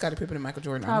Scottie Pippen and Michael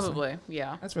Jordan. Probably, honestly.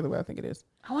 Yeah. That's really what I think it is.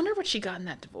 I wonder what she got in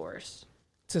that divorce.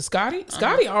 to Scotty.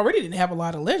 Scotty already didn't have a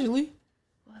lot allegedly.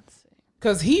 Let's see.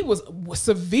 Because he was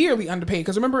severely underpaid.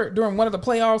 Because remember, during one of the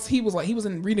playoffs, he was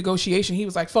in renegotiation. He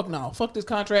was like, "Fuck no, fuck this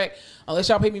contract. Unless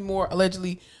y'all pay me more,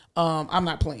 allegedly, I'm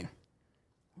not playing."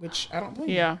 Which I don't blame.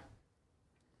 Yeah.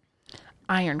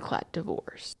 Ironclad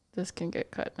divorce. This can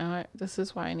get cut now. This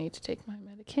is why I need to take my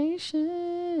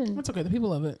medication. That's okay. The people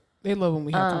love it. They love when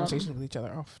we have conversations with each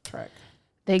other off track.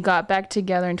 They got back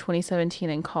together in 2017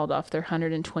 and called off their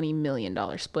 $120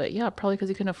 million split. Yeah, probably because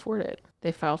he couldn't afford it.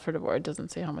 They filed for divorce. It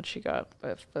doesn't say how much she got,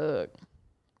 but fuck.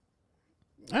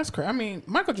 That's crazy. I mean,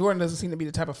 Michael Jordan doesn't seem to be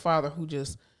the type of father who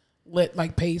just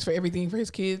pays for everything for his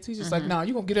kids. He's just like, nah,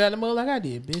 you gonna get it out of the mud like I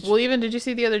did, bitch. Well, even did you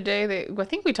see the other day? I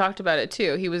think we talked about it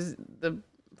too. The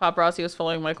paparazzi was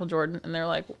following Michael Jordan, and they're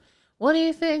like, "What do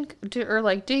you think?" Do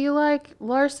you like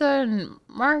Larsa and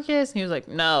Marcus? And he was like,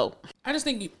 "No." I just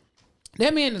think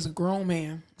that man is a grown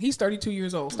man. He's 32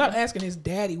 years old. Stop asking his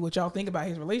daddy what y'all think about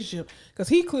his relationship, because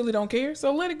he clearly don't care.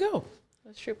 So let it go.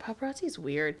 That's true. Paparazzi's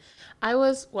weird. I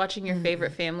was watching Your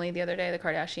Favorite Family the other day, the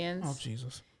Kardashians. Oh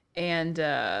Jesus. And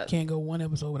can't go one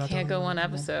episode without can't go one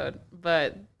episode.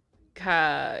 But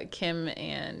Kylie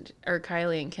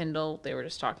and Kendall, they were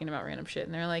just talking about random shit,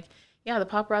 and they're like, yeah, the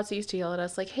paparazzi used to yell at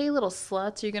us like, "Hey, little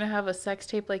sluts, you're gonna have a sex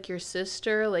tape like your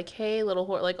sister," like, "Hey, little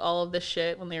whore," like all of this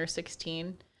shit when they were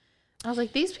 16. I was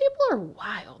like, these people are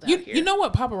wild out here. You know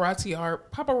what paparazzi are?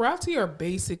 Paparazzi are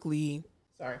basically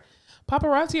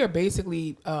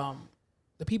the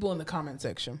people in the comment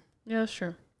section. Yeah, that's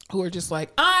true. Who are just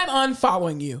like, I'm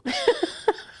unfollowing you.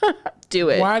 Do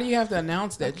it. Why do you have to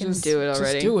announce that? Just do it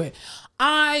already. Just do it.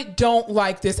 I don't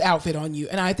like this outfit on you,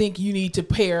 and I think you need to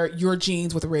pair your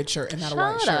jeans with a red shirt and not a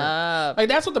white shirt. Up. Like,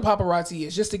 that's what the paparazzi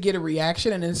is, just to get a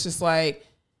reaction. And it's just like,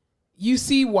 you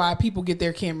see why people get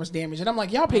their cameras damaged. And I'm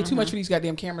like, y'all pay too much for these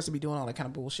goddamn cameras to be doing all that kind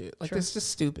of bullshit. Like, it's just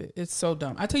stupid. It's so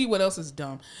dumb. I tell you what else is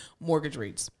dumb. Mortgage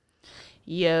rates.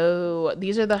 Yo,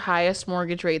 these are the highest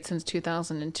mortgage rates since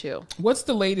 2002. What's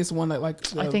the latest one that I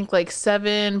think like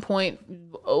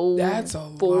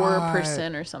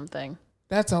 7.04% or something.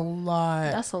 That's a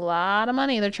lot. That's a lot of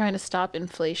money. They're trying to stop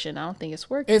inflation. I don't think it's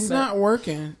working. It's not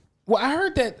working. Well, I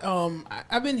heard that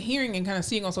I've been hearing and kind of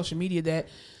seeing on social media that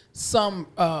some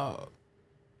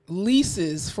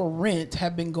leases for rent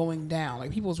have been going down.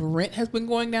 Like, people's rent has been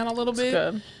going down a little bit,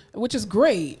 good. Which is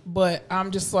great. But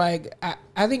I'm just like,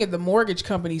 I think if the mortgage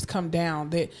companies come down,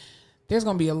 there's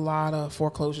going to be a lot of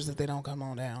foreclosures if they don't come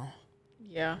on down.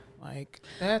 Yeah. Like,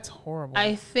 that's horrible.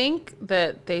 I think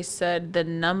that they said the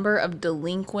number of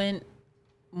delinquent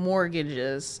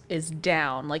mortgages is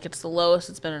down. Like, it's the lowest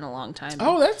it's been in a long time.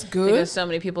 Oh, that's good. Because so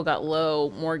many people got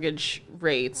low mortgage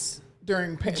rates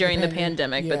during the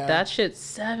pandemic. Yeah. But that shit,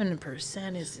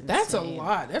 7% is insane. That's a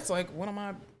lot. That's like one of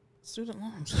my student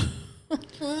loans.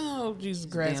 Oh, Jesus,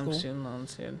 grad school. Student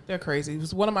loans, dude. They're crazy. It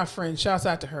was one of my friends. Shouts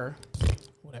out to her.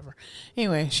 Whatever.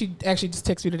 Anyway, she actually just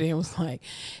texted me today and was like,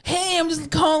 "Hey, I'm just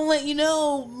calling to let you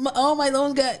know all my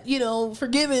loans got,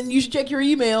 forgiven. You should check your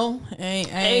email."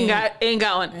 Ain't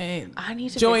got one. I need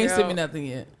to. Joe ain't sent me nothing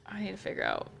yet. I need to figure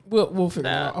out. We'll figure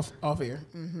it out off here.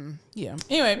 Mm-hmm. Yeah.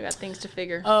 Anyway, we got things to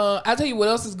figure. I'll tell you what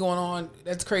else is going on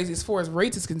that's crazy as far as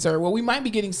rates is concerned. Well, we might be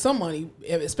getting some money,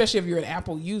 especially if you're an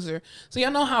Apple user. So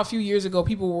y'all know how a few years ago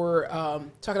people were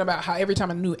talking about how every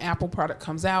time a new Apple product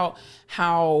comes out,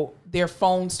 how their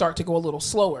phones start to go a little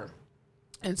slower.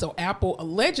 And so Apple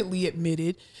allegedly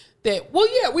admitted that, well,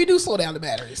 yeah, we do slow down the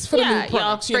batteries for the new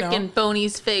products. Y'all freaking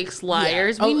phonies, fakes,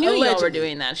 liars. Yeah. We knew y'all were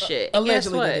doing that shit. And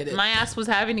allegedly, guess what? They did it. My ass was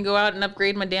having to go out and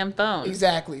upgrade my damn phone.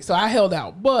 Exactly. So I held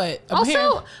out. But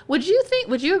also, would you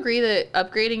agree that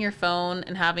upgrading your phone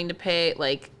and having to pay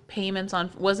like payments on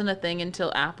wasn't a thing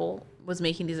until Apple was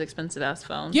making these expensive ass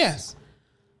phones? Yes.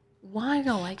 Why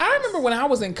don't I? I remember when I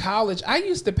was in college, I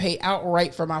used to pay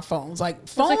outright for my phones. Like,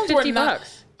 phones were not.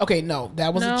 $50. Okay, no,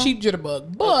 that was a cheap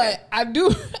jitterbug. But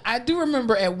okay. I do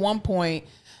remember at one point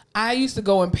I used to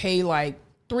go and pay like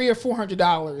 $300 or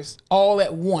 $400 all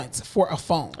at once for a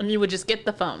phone. And you would just get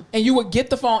the phone. And you would get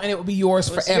the phone and it would be yours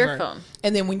forever. Your phone.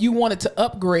 And then when you wanted to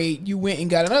upgrade, you went and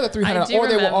got another $300, or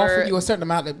they will offer you a certain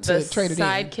amount to trade it in. The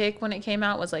Sidekick when it came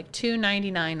out was like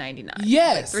 $299.99.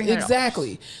 Yes, like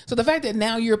exactly. So the fact that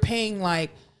now you're paying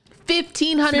like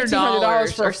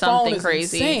 $1,500 for something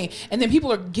crazy. Insane. And then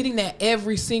people are getting that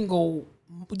every single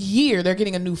year. They're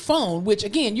getting a new phone, which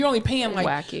again, you're only paying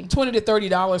like $20 to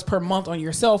 $30 per month on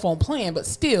your cell phone plan, but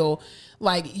still,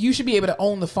 like, you should be able to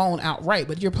own the phone outright.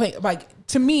 But you're paying, like,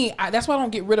 to me, that's why I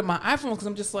don't get rid of my iPhone, because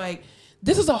I'm just like,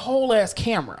 this is a whole ass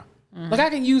camera. Mm-hmm. Like, I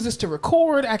can use this to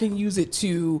record, I can use it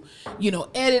to,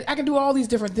 edit, I can do all these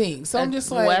different things. So I'm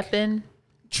just like, weapon.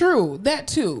 True, that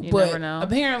too. You but never know.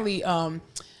 Apparently,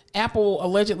 Apple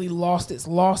allegedly lost its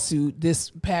lawsuit this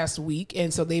past week,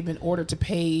 and so they've been ordered to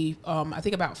pay, I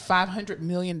think, about $500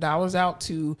 million out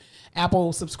to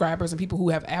Apple subscribers and people who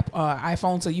have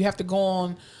iPhones. So you have to go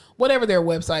on whatever their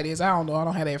website is. I don't know. I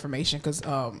don't have the information because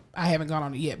I haven't gone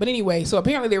on it yet. But anyway, so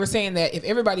apparently they were saying that if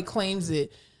everybody claims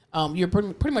it, you're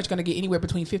pretty much going to get anywhere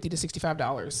between $50 to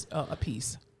 $65 a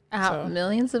piece.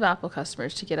 Millions of Apple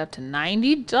customers to get up to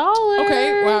 $90.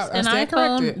 Okay, well, an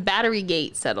iPhone battery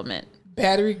gate settlement.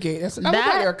 Battery gate. I love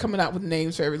how they're coming out with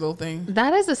names for every little thing.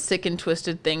 That is a sick and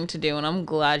twisted thing to do, and I'm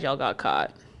glad y'all got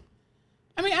caught.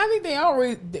 I mean, I think they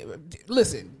already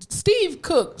listen. Steve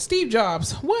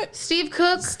Jobs. What? Steve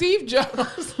Cook. Steve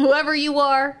Jobs. Whoever you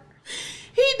are.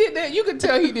 He did that. You could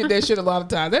tell he did that shit a lot of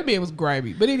times. That man was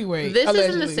grimy. But anyway, this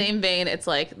is in the same vein. It's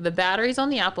like the batteries on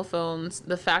the Apple phones,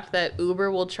 the fact that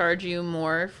Uber will charge you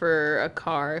more for a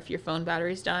car if your phone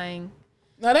battery's dying.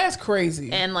 Now that's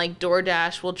crazy. And like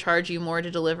DoorDash will charge you more to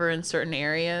deliver in certain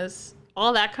areas.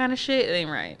 All that kind of shit, it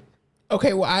ain't right.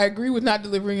 Okay, well, I agree with not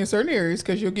delivering in certain areas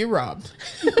because you'll get robbed.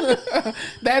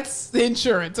 That's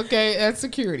insurance, okay? That's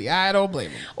security. I don't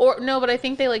blame them. Or no, but I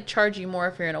think they like charge you more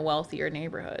if you're in a wealthier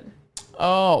neighborhood.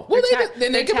 Oh, well,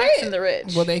 then they can pay it. The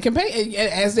rich. Well, they can pay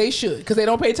it, as they should, because they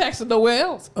don't pay taxes nowhere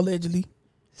else, allegedly.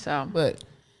 So, but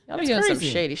y'all be doing some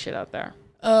shady shit out there.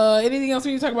 Anything else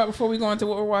we need to talk about before we go into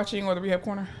what we're watching or the Rehab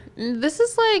Corner? This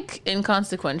is like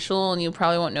inconsequential, and you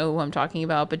probably won't know who I'm talking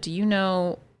about. But do you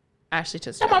know Ashley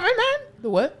Tisdale? Come on, man. The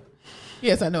what?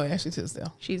 Yes, I know Ashley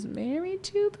Tisdale. She's married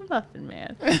to the Muffin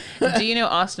Man. Do you know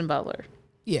Austin Butler?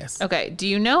 Yes. Okay. Do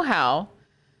you know how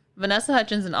Vanessa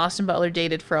Hudgens and Austin Butler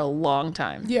dated for a long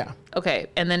time? Yeah. Okay.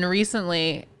 And then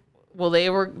recently, well,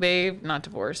 they not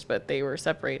divorced, but they were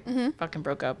separate, fucking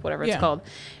broke up, whatever it's called.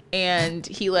 And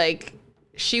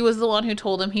she was the one who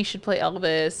told him he should play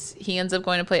Elvis. He ends up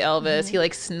going to play Elvis. He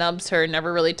like snubs her,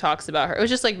 never really talks about her. It was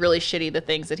just like really shitty, the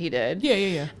things that he did.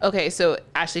 Yeah. Okay. So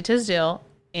Ashley Tisdale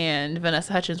and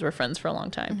Vanessa Hudgens were friends for a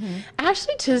long time.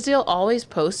 Ashley Tisdale always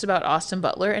posts about Austin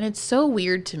Butler, and it's so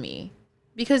weird to me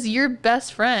because your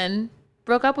best friend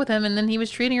broke up with him and then he was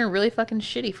treating her really fucking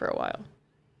shitty for a while.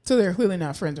 So they're clearly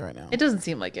not friends right now. It doesn't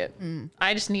seem like it.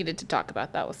 I just needed to talk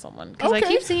about that with someone because I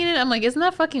keep seeing it. I'm like, isn't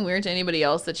that fucking weird to anybody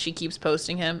else that she keeps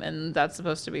posting him and that's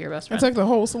supposed to be her best friend? It's like the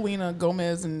whole Selena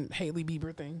Gomez and Hailey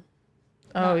Bieber thing.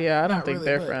 Oh yeah, I don't think really,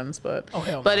 they're friends, but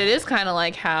hell but no. it is kind of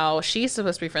like how she's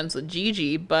supposed to be friends with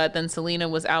Gigi, but then Selena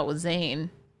was out with Zayn,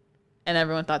 and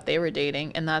everyone thought they were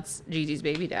dating, and that's Gigi's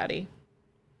baby daddy.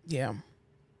 Yeah.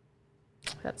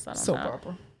 That's not soap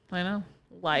opera. I know.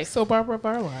 Life. Soap opera of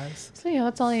our lives. So yeah,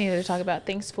 that's all I needed to talk about.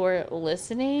 Thanks for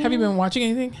listening. Have you been watching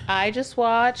anything? I just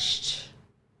watched.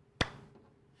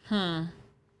 I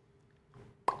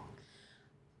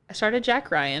started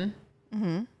Jack Ryan,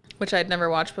 which I'd never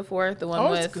watched before. The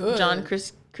one with John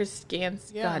Krasinski.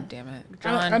 Yeah. God damn it,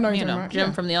 John. I know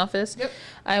Jim from The Office. Yep.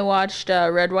 I watched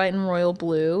Red, White, and Royal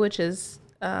Blue, which is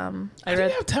I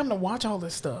didn't have time to watch all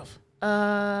this stuff.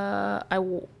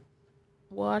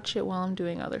 Watch it while I'm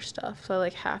doing other stuff. So I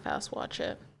like half-ass watch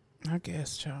it. I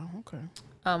guess, child. Okay.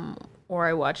 Or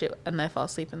I watch it and then I fall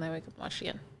asleep and then I wake up and watch it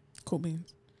again. Cool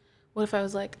beans. What if I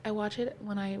was like, I watch it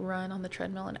when I run on the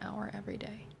treadmill an hour every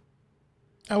day?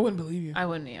 I wouldn't believe you. I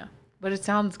wouldn't, yeah. But it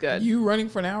sounds good. You running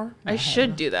for an hour? I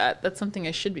should do that. That's something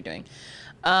I should be doing.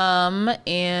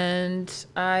 And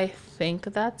I think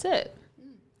that's it.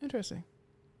 Interesting.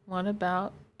 What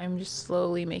about... I'm just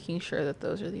slowly making sure that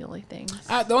those are the only things.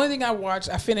 The only thing I watched,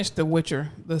 I finished The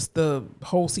Witcher, the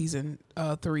whole season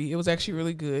 3. It was actually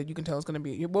really good. You can tell it's going to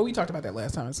be, well, we talked about that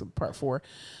last time. It's part 4.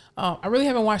 I really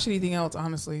haven't watched anything else,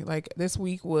 honestly. Like this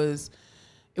week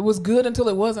it was good until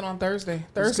it wasn't on Thursday.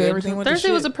 Everything went to shit.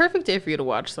 Thursday was a perfect day for you to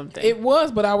watch something. It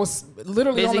was, but I was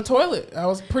literally on the toilet. I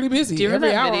was pretty busy. Do you remember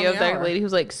that video of that lady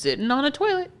who's like sitting on a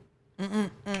toilet?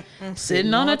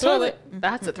 Sitting on a toilet.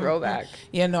 That's a throwback.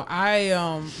 Yeah, no,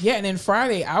 and then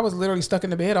Friday I was literally stuck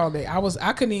in the bed all day. I was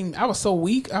so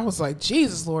weak. I was like,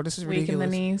 Jesus Lord, this is ridiculous. Weak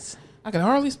in the knees. I could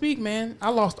hardly speak, man.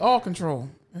 I lost all control.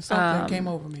 And something came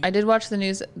over me. I did watch the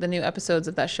new episodes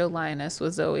of that show Lioness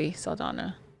with Zoe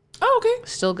Saldana. Oh, okay.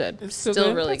 Still good. It's still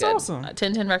good? really That's good. Awesome.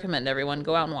 10/10 recommend everyone.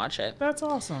 Go out and watch it. That's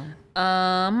awesome.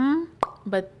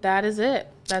 But that is it.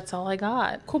 That's all I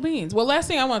got. Cool beans. Well, last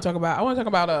thing I want to talk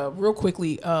about real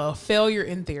quickly, failure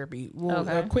in therapy.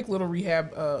 A quick little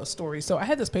rehab story. So I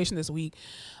had this patient this week,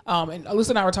 and Alyssa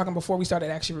and I were talking before we started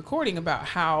actually recording about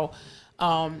how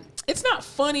It's not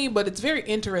funny, but it's very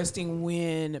interesting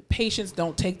when patients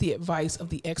don't take the advice of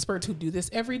the experts who do this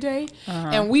every day.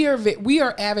 And we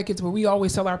are advocates, but we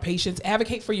always tell our patients,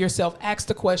 advocate for yourself, ask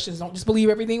the questions, don't just believe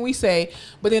everything we say,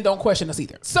 but then don't question us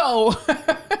either. So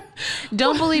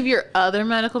don't believe your other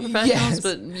medical professionals, Yes.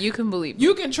 but you can believe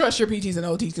you can trust your PTs and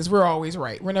OTs because we're always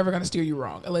right. We're never going to steer you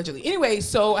wrong, allegedly. Anyway,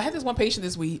 so I had this one patient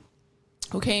this week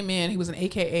who came in. He was an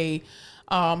AKA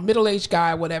middle-aged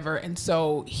guy, whatever. And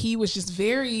so he was just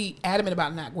very adamant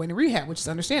about not going to rehab, which is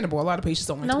understandable. A lot of patients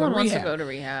don't like No to go one to wants rehab. to go to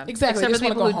rehab. Exactly. Except They for just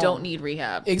wanna people who go don't home. need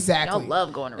rehab. Exactly. Y'all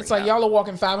love going to rehab. It's like y'all are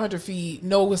walking 500 feet,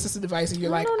 no assistive device, and you're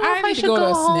like, don't know I if I need to should go to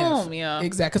a go sniff. home. Yeah.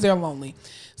 Exactly, because they're lonely.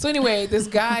 So anyway, this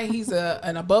guy, he's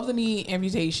an above the knee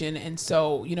amputation, and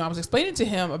so I was explaining to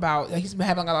him about he's been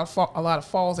having a lot of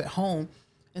falls at home,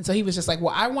 and so he was just like,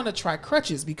 well, I want to try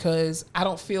crutches because I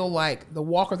don't feel like the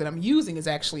walker that I'm using is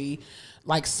actually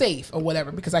like safe or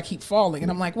whatever because I keep falling.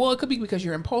 And I'm like, well, it could be because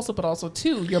you're impulsive, but also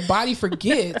too, your body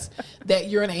forgets that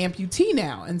you're an amputee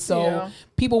now. And so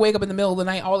people wake up in the middle of the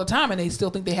night all the time and they still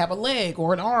think they have a leg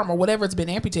or an arm or whatever it's been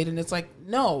amputated. And it's like,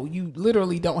 no, you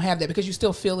literally don't have that because you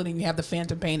still feel it and you have the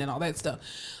phantom pain and all that stuff.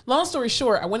 Long story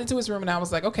short, I went into his room and I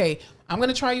was like, okay, I'm going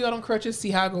to try you out on crutches,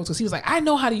 see how it goes. Because he was like, I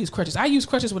know how to use crutches. I used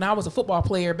crutches when I was a football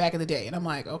player back in the day. And I'm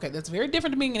like, okay, that's very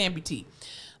different than being an amputee.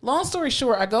 Long story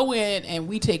short, I go in and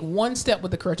we take one step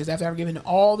with the crutches after I've given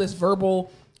all this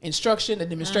verbal instruction, the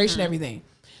demonstration, everything.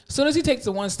 As soon as he takes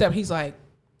the one step, he's like,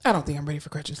 I don't think I'm ready for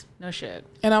crutches. No shit.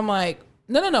 And I'm like,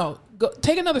 no. Go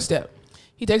take another step.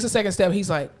 He takes a second step.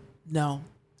 He's like, no,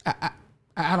 I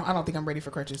don't think I'm ready for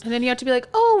crutches. And then you have to be like,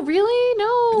 oh, really?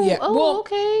 No. Yeah, Oh, well,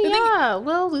 okay.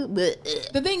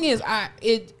 The thing is,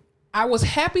 I was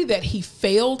happy that he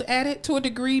failed at it to a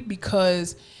degree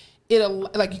because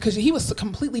because he was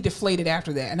completely deflated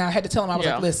after that. And I had to tell him, I was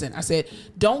like, listen, I said,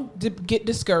 don't get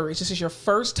discouraged. This is your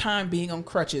first time being on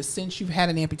crutches since you've had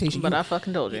an amputation. But I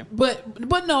fucking told you. But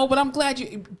I'm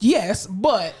glad yes,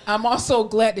 but I'm also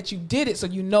glad that you did it so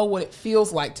you know what it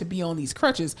feels like to be on these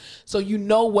crutches. So you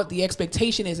know what the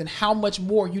expectation is and how much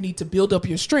more you need to build up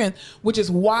your strength, which is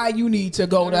why you need to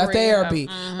go to therapy.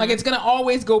 Mm-hmm. Like it's going to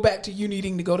always go back to you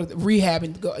needing to go to rehab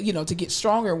and go, to get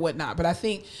stronger and whatnot. But I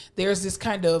think there's this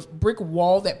kind of brick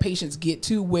wall that patients get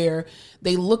to where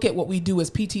they look at what we do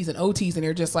as PTs and OTs and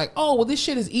they're just like, oh, well, this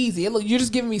shit is easy. Look, you're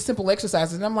just giving me simple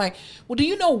exercises. And I'm like, well, do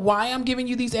you know why I'm giving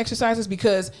you these exercises?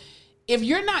 Because if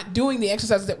you're not doing the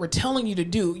exercises that we're telling you to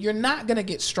do, you're not going to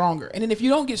get stronger. And then if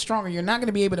you don't get stronger, you're not going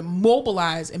to be able to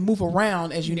mobilize and move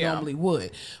around as you normally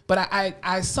would. But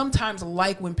I sometimes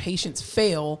like when patients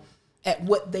fail at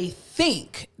what they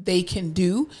think they can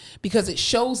do because it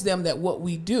shows them that what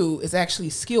we do is actually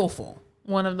skillful.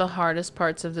 One of the hardest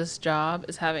parts of this job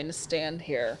is having to stand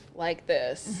here like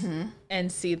this and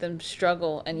see them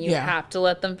struggle, and you have to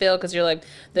let them fail because you're like,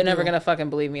 they're never gonna fucking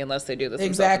believe me unless they do this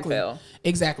Exactly. and fail.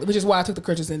 Exactly. Which is why I took the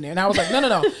crutches in there. And I was like,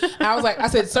 no. I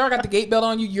said, sir, I got the gate belt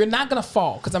on you. You're not gonna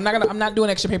fall because I'm not doing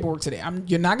extra paperwork today.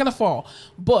 You're not gonna fall.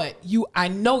 But I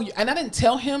know you, and I didn't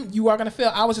tell him you are gonna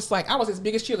fail. I was just like, I was his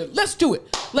biggest cheerleader. Let's do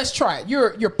it. Let's try it.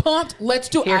 You're pumped. Let's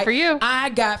do it. Here for you. I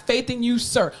got faith in you,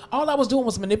 sir. All I was doing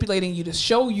was manipulating you to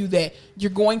show you that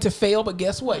you're going to fail, but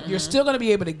guess what? You're still going to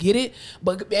be able to get it.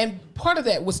 And part of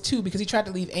that was too because he tried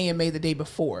to leave AMA the day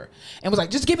before and was like,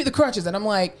 just give me the crutches. And I'm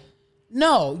like,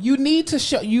 no, you need to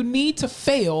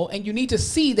fail, and you need to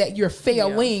see that you're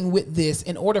failing with this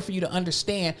in order for you to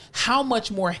understand how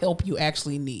much more help you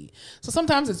actually need. So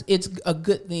sometimes it's a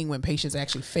good thing when patients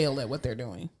actually fail at what they're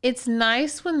doing. It's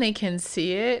nice when they can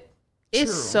see it.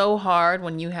 It's so hard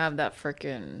when you have that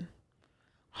freaking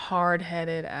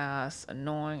hard-headed ass,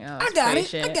 annoying ass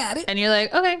patient. I got it. And you're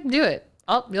like, okay, do it.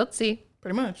 Oh, you'll see.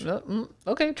 Pretty much.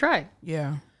 Okay, try.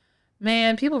 Yeah.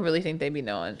 Man, people really think they be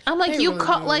knowing. I'm like,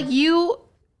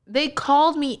 they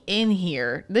called me in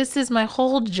here. This is my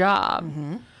whole job.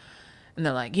 Mm-hmm. And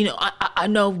they're like, I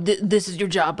know this is your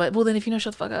job, but well, then if you know,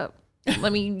 shut the fuck up.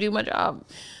 Let me do my job.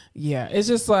 Yeah. It's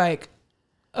just like,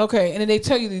 okay. And then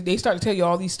they start to tell you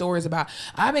all these stories about,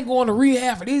 I've been going to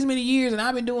rehab for these many years and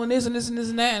I've been doing this and this and this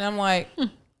and that. And I'm like,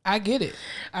 I get it.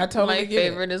 I totally get it. My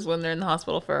favorite is when they're in the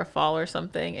hospital for a fall or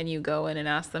something, and you go in and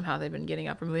ask them how they've been getting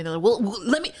up and moving. They're like, well,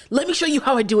 let me show you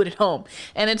how I do it at home.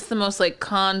 And it's the most like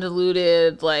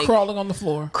convoluted, like crawling on the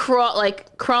floor,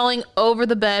 crawling over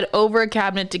the bed, over a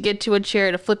cabinet to get to a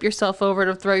chair, to flip yourself over,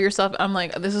 to throw yourself. I'm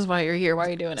like, this is why you're here. Why are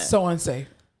you doing it? So unsafe.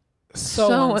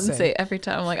 So unsafe every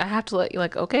time. I'm like, I have to let you,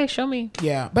 like, okay, show me.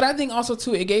 Yeah. But I think also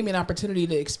too, it gave me an opportunity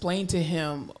to explain to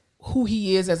him who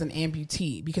he is as an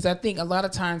amputee, because I think a lot of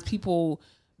times people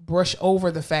brush over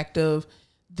the fact of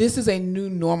this is a new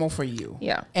normal for you.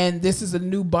 Yeah. And this is a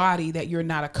new body that you're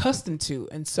not accustomed to.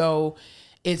 And so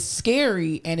it's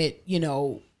scary and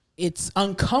it's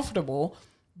uncomfortable,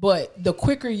 but the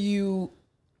quicker you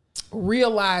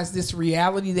realize this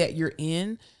reality that you're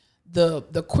in,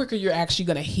 the quicker you're actually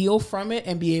going to heal from it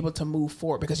and be able to move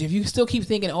forward. Because if you still keep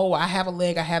thinking, oh, I have a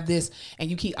leg, I have this, and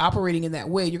you keep operating in that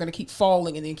way, you're going to keep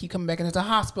falling and then keep coming back into the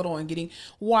hospital and getting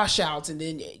washouts. And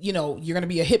then, you're going to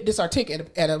be a hip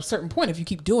dysartic at a certain point if you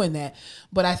keep doing that.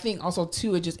 But I think also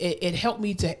too, it helped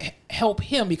me to help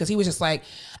him, because he was just like,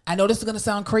 I know this is going to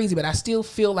sound crazy, but I still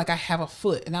feel like I have a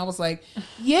foot. And I was like,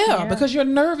 yeah. Because your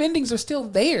nerve endings are still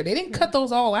there. They didn't cut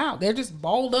those all out. They're just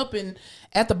balled up and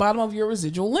at the bottom of your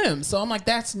residual limbs. So I'm like,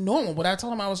 that's normal. But I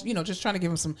told him I was, just trying to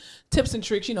give him some tips and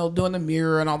tricks, doing the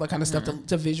mirror and all that kind of stuff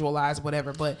to visualize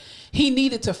whatever. But he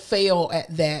needed to fail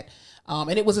at that.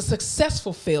 And it was a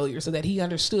successful failure so that he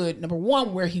understood, number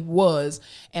one, where he was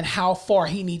and how far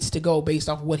he needs to go based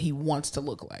off what he wants to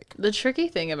look like. The tricky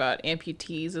thing about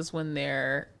amputees is when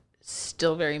they're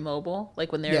still very mobile,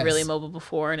 like when they're really mobile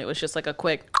before and it was just like a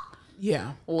quick,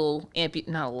 not a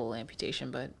little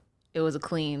amputation, but it was a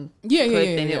clean, quick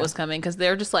thing that was coming, because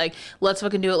they're just like, let's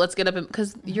fucking do it, let's get up,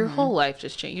 because your whole life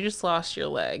just changed. You just lost your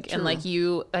leg. True. And like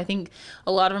I think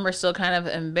a lot of them are still kind of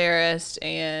embarrassed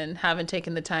and haven't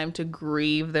taken the time to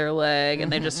grieve their leg, and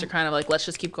they just are kind of like, let's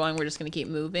just keep going, we're just going to keep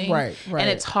moving. Right. And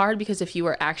it's hard, because if you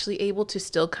are actually able to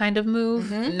still kind of move,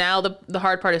 now the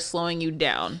hard part is slowing you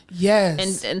down. Yes.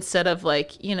 And instead of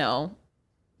like,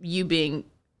 you being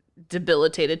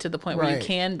debilitated to the point where you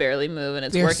can barely move and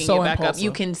it's working you back up.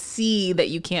 You can see that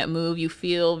you can't move. You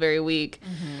feel very weak.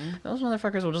 Those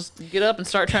motherfuckers will just get up and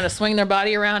start trying to swing their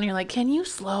body around. And you're like, can you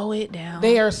slow it down?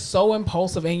 They are so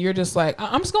impulsive, and you're just like,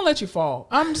 I'm just gonna let you fall.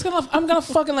 I'm gonna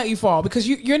fucking let you fall, because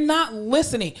you're not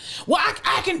listening. Well,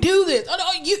 I can do this. Oh,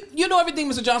 no, you know everything,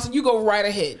 Mr. Johnson. You go right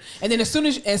ahead. And then as soon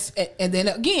as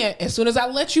I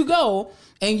let you go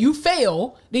and you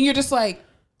fail, then you're just like,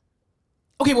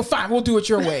 okay, well, fine, we'll do it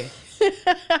your way.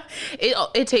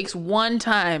 It takes one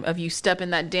time of you stepping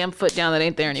that damn foot down that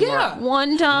ain't there anymore. Yeah.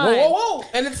 One time. Whoa.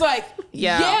 And it's like,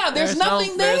 there's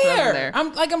nothing there.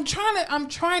 I'm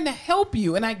trying to help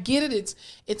you. And I get it.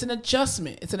 It's an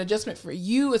adjustment. It's an adjustment for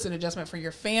you. It's an adjustment for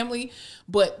your family.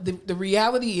 But the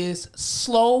reality is,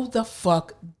 slow the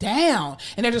fuck down.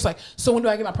 And they're just like, so when do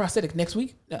I get my prosthetic? Next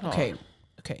week? Okay.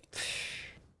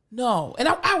 No. And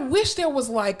I wish there was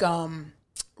like,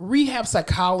 rehab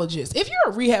psychologists. If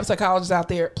you're a rehab psychologist out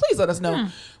there, please let us know.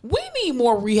 We need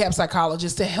more rehab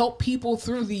psychologists to help people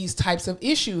through these types of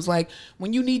issues. Like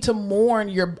when you need to mourn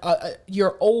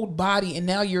your old body and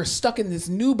now you're stuck in this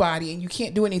new body and you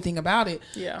can't do anything about it.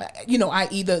 Yeah.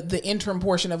 I.e. the interim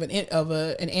portion of an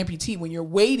amputee, when you're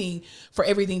waiting for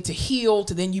everything to heal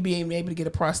to then you being able to get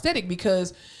a prosthetic,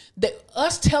 because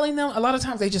us telling them, a lot of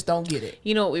times they just don't get it.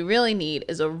 What we really need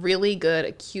is a really good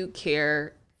acute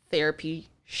care therapy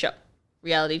show,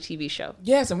 reality TV show.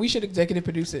 Yes, and we should executive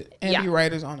produce it and be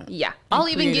writers on it. Yeah. I'll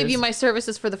even give you my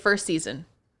services for the first season.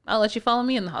 I'll let you follow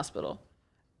me in the hospital.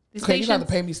 These patients, you got to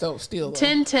pay me still.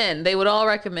 10/10. They would all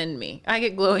recommend me. I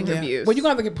get glowing reviews. Well, you're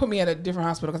going to have to put me at a different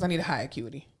hospital because I need a high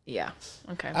acuity. Yeah.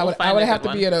 Okay. I would have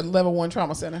to be at a level 1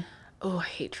 trauma center. Oh, I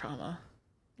hate trauma.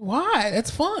 Why? That's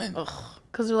fun. Ugh.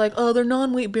 Because they're like, they're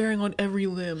non-weight bearing on every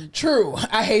limb. True.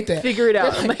 I hate that. Figure it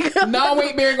out. Like,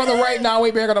 non-weight bearing on the right,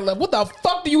 non-weight bearing on the left. What the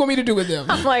fuck do you want me to do with them?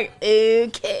 I'm like,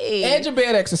 okay. Edge of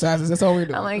bed exercises. That's all we're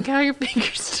doing. I'm like, how are your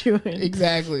fingers doing?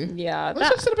 Exactly. Yeah. Let's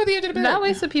just sit up at the edge of the bed. That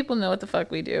way so people know what the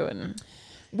fuck we do. And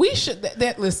we should,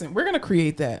 listen, we're going to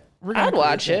create that. I'd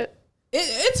watch it.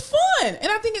 It's fun.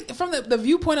 And I think from the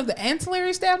viewpoint of the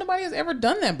ancillary staff, nobody has ever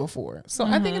done that before. So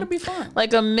I think it'll be fun.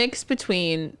 Like a mix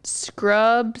between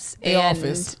Scrubs The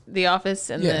Office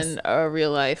and then a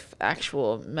real life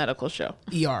actual medical show.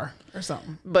 ER or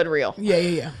something. But real.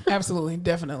 Yeah. Absolutely.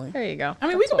 Definitely. There you go. I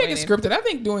mean, we can make it scripted. I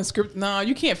think doing script,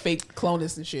 you can't fake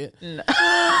clonus and shit. No.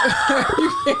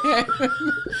 You can't.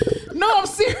 No, I'm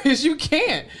serious. You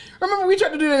can't. Remember, we tried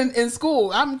to do that in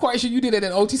school. I'm quite sure you did it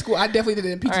in OT school. I definitely did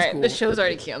it in PT school. The show's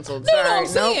already canceled. No, I'm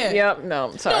saying. Yep,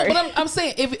 no, sorry. No, but I'm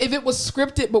saying if it was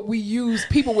scripted, but we use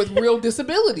people with real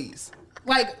disabilities,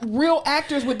 like real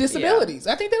actors with disabilities,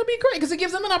 I think that would be great because it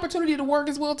gives them an opportunity to work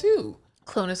as well too.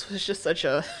 Clonus was just such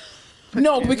a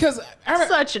No, because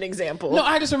Such an example. No,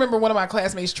 I just remember one of my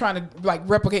classmates trying to like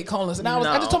replicate coneless, and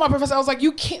I just told my professor, I was like,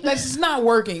 you can't. That's just not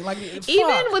working. Like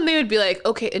even when they would be like,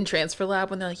 okay, in transfer lab,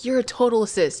 when they're like, you're a total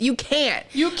assist, you can't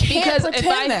because if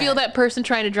I feel that person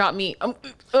trying to drop me,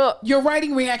 your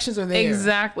writing reactions are there.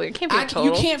 Exactly. It can't be total.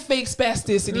 You can't fake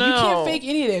spasticity. No. You can't fake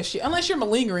any of that shit unless you're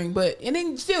malingering. And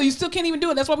then you still can't even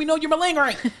do it. That's why we know you're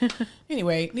malingering.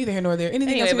 Anyway, neither here nor there.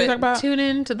 Anything else you want to talk about? Tune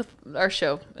in to our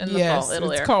show in the fall.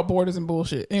 It'll air. It's called Borders and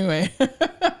Bullshit. Anyway.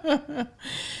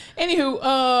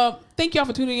 Anywho, thank y'all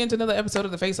for tuning in to another episode of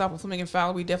The Face Off with Fleming and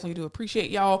Fowler. We definitely do appreciate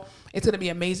y'all. It's going to be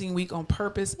an amazing week on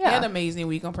purpose. An amazing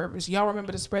week on purpose. Y'all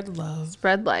remember to spread love.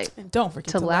 Spread light. And don't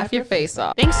forget to laugh your face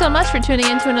off. Thanks so much for tuning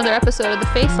in to another episode of The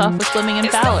Face Off with Fleming and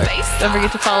Fowler. Don't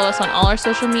forget to follow us on all our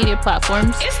social media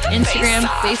platforms, Instagram,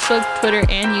 Facebook, Twitter,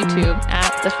 and YouTube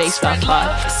at The Face Off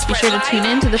Pod. Be sure to tune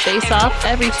in to The Face Off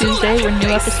every Tuesday when new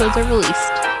episodes are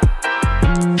released.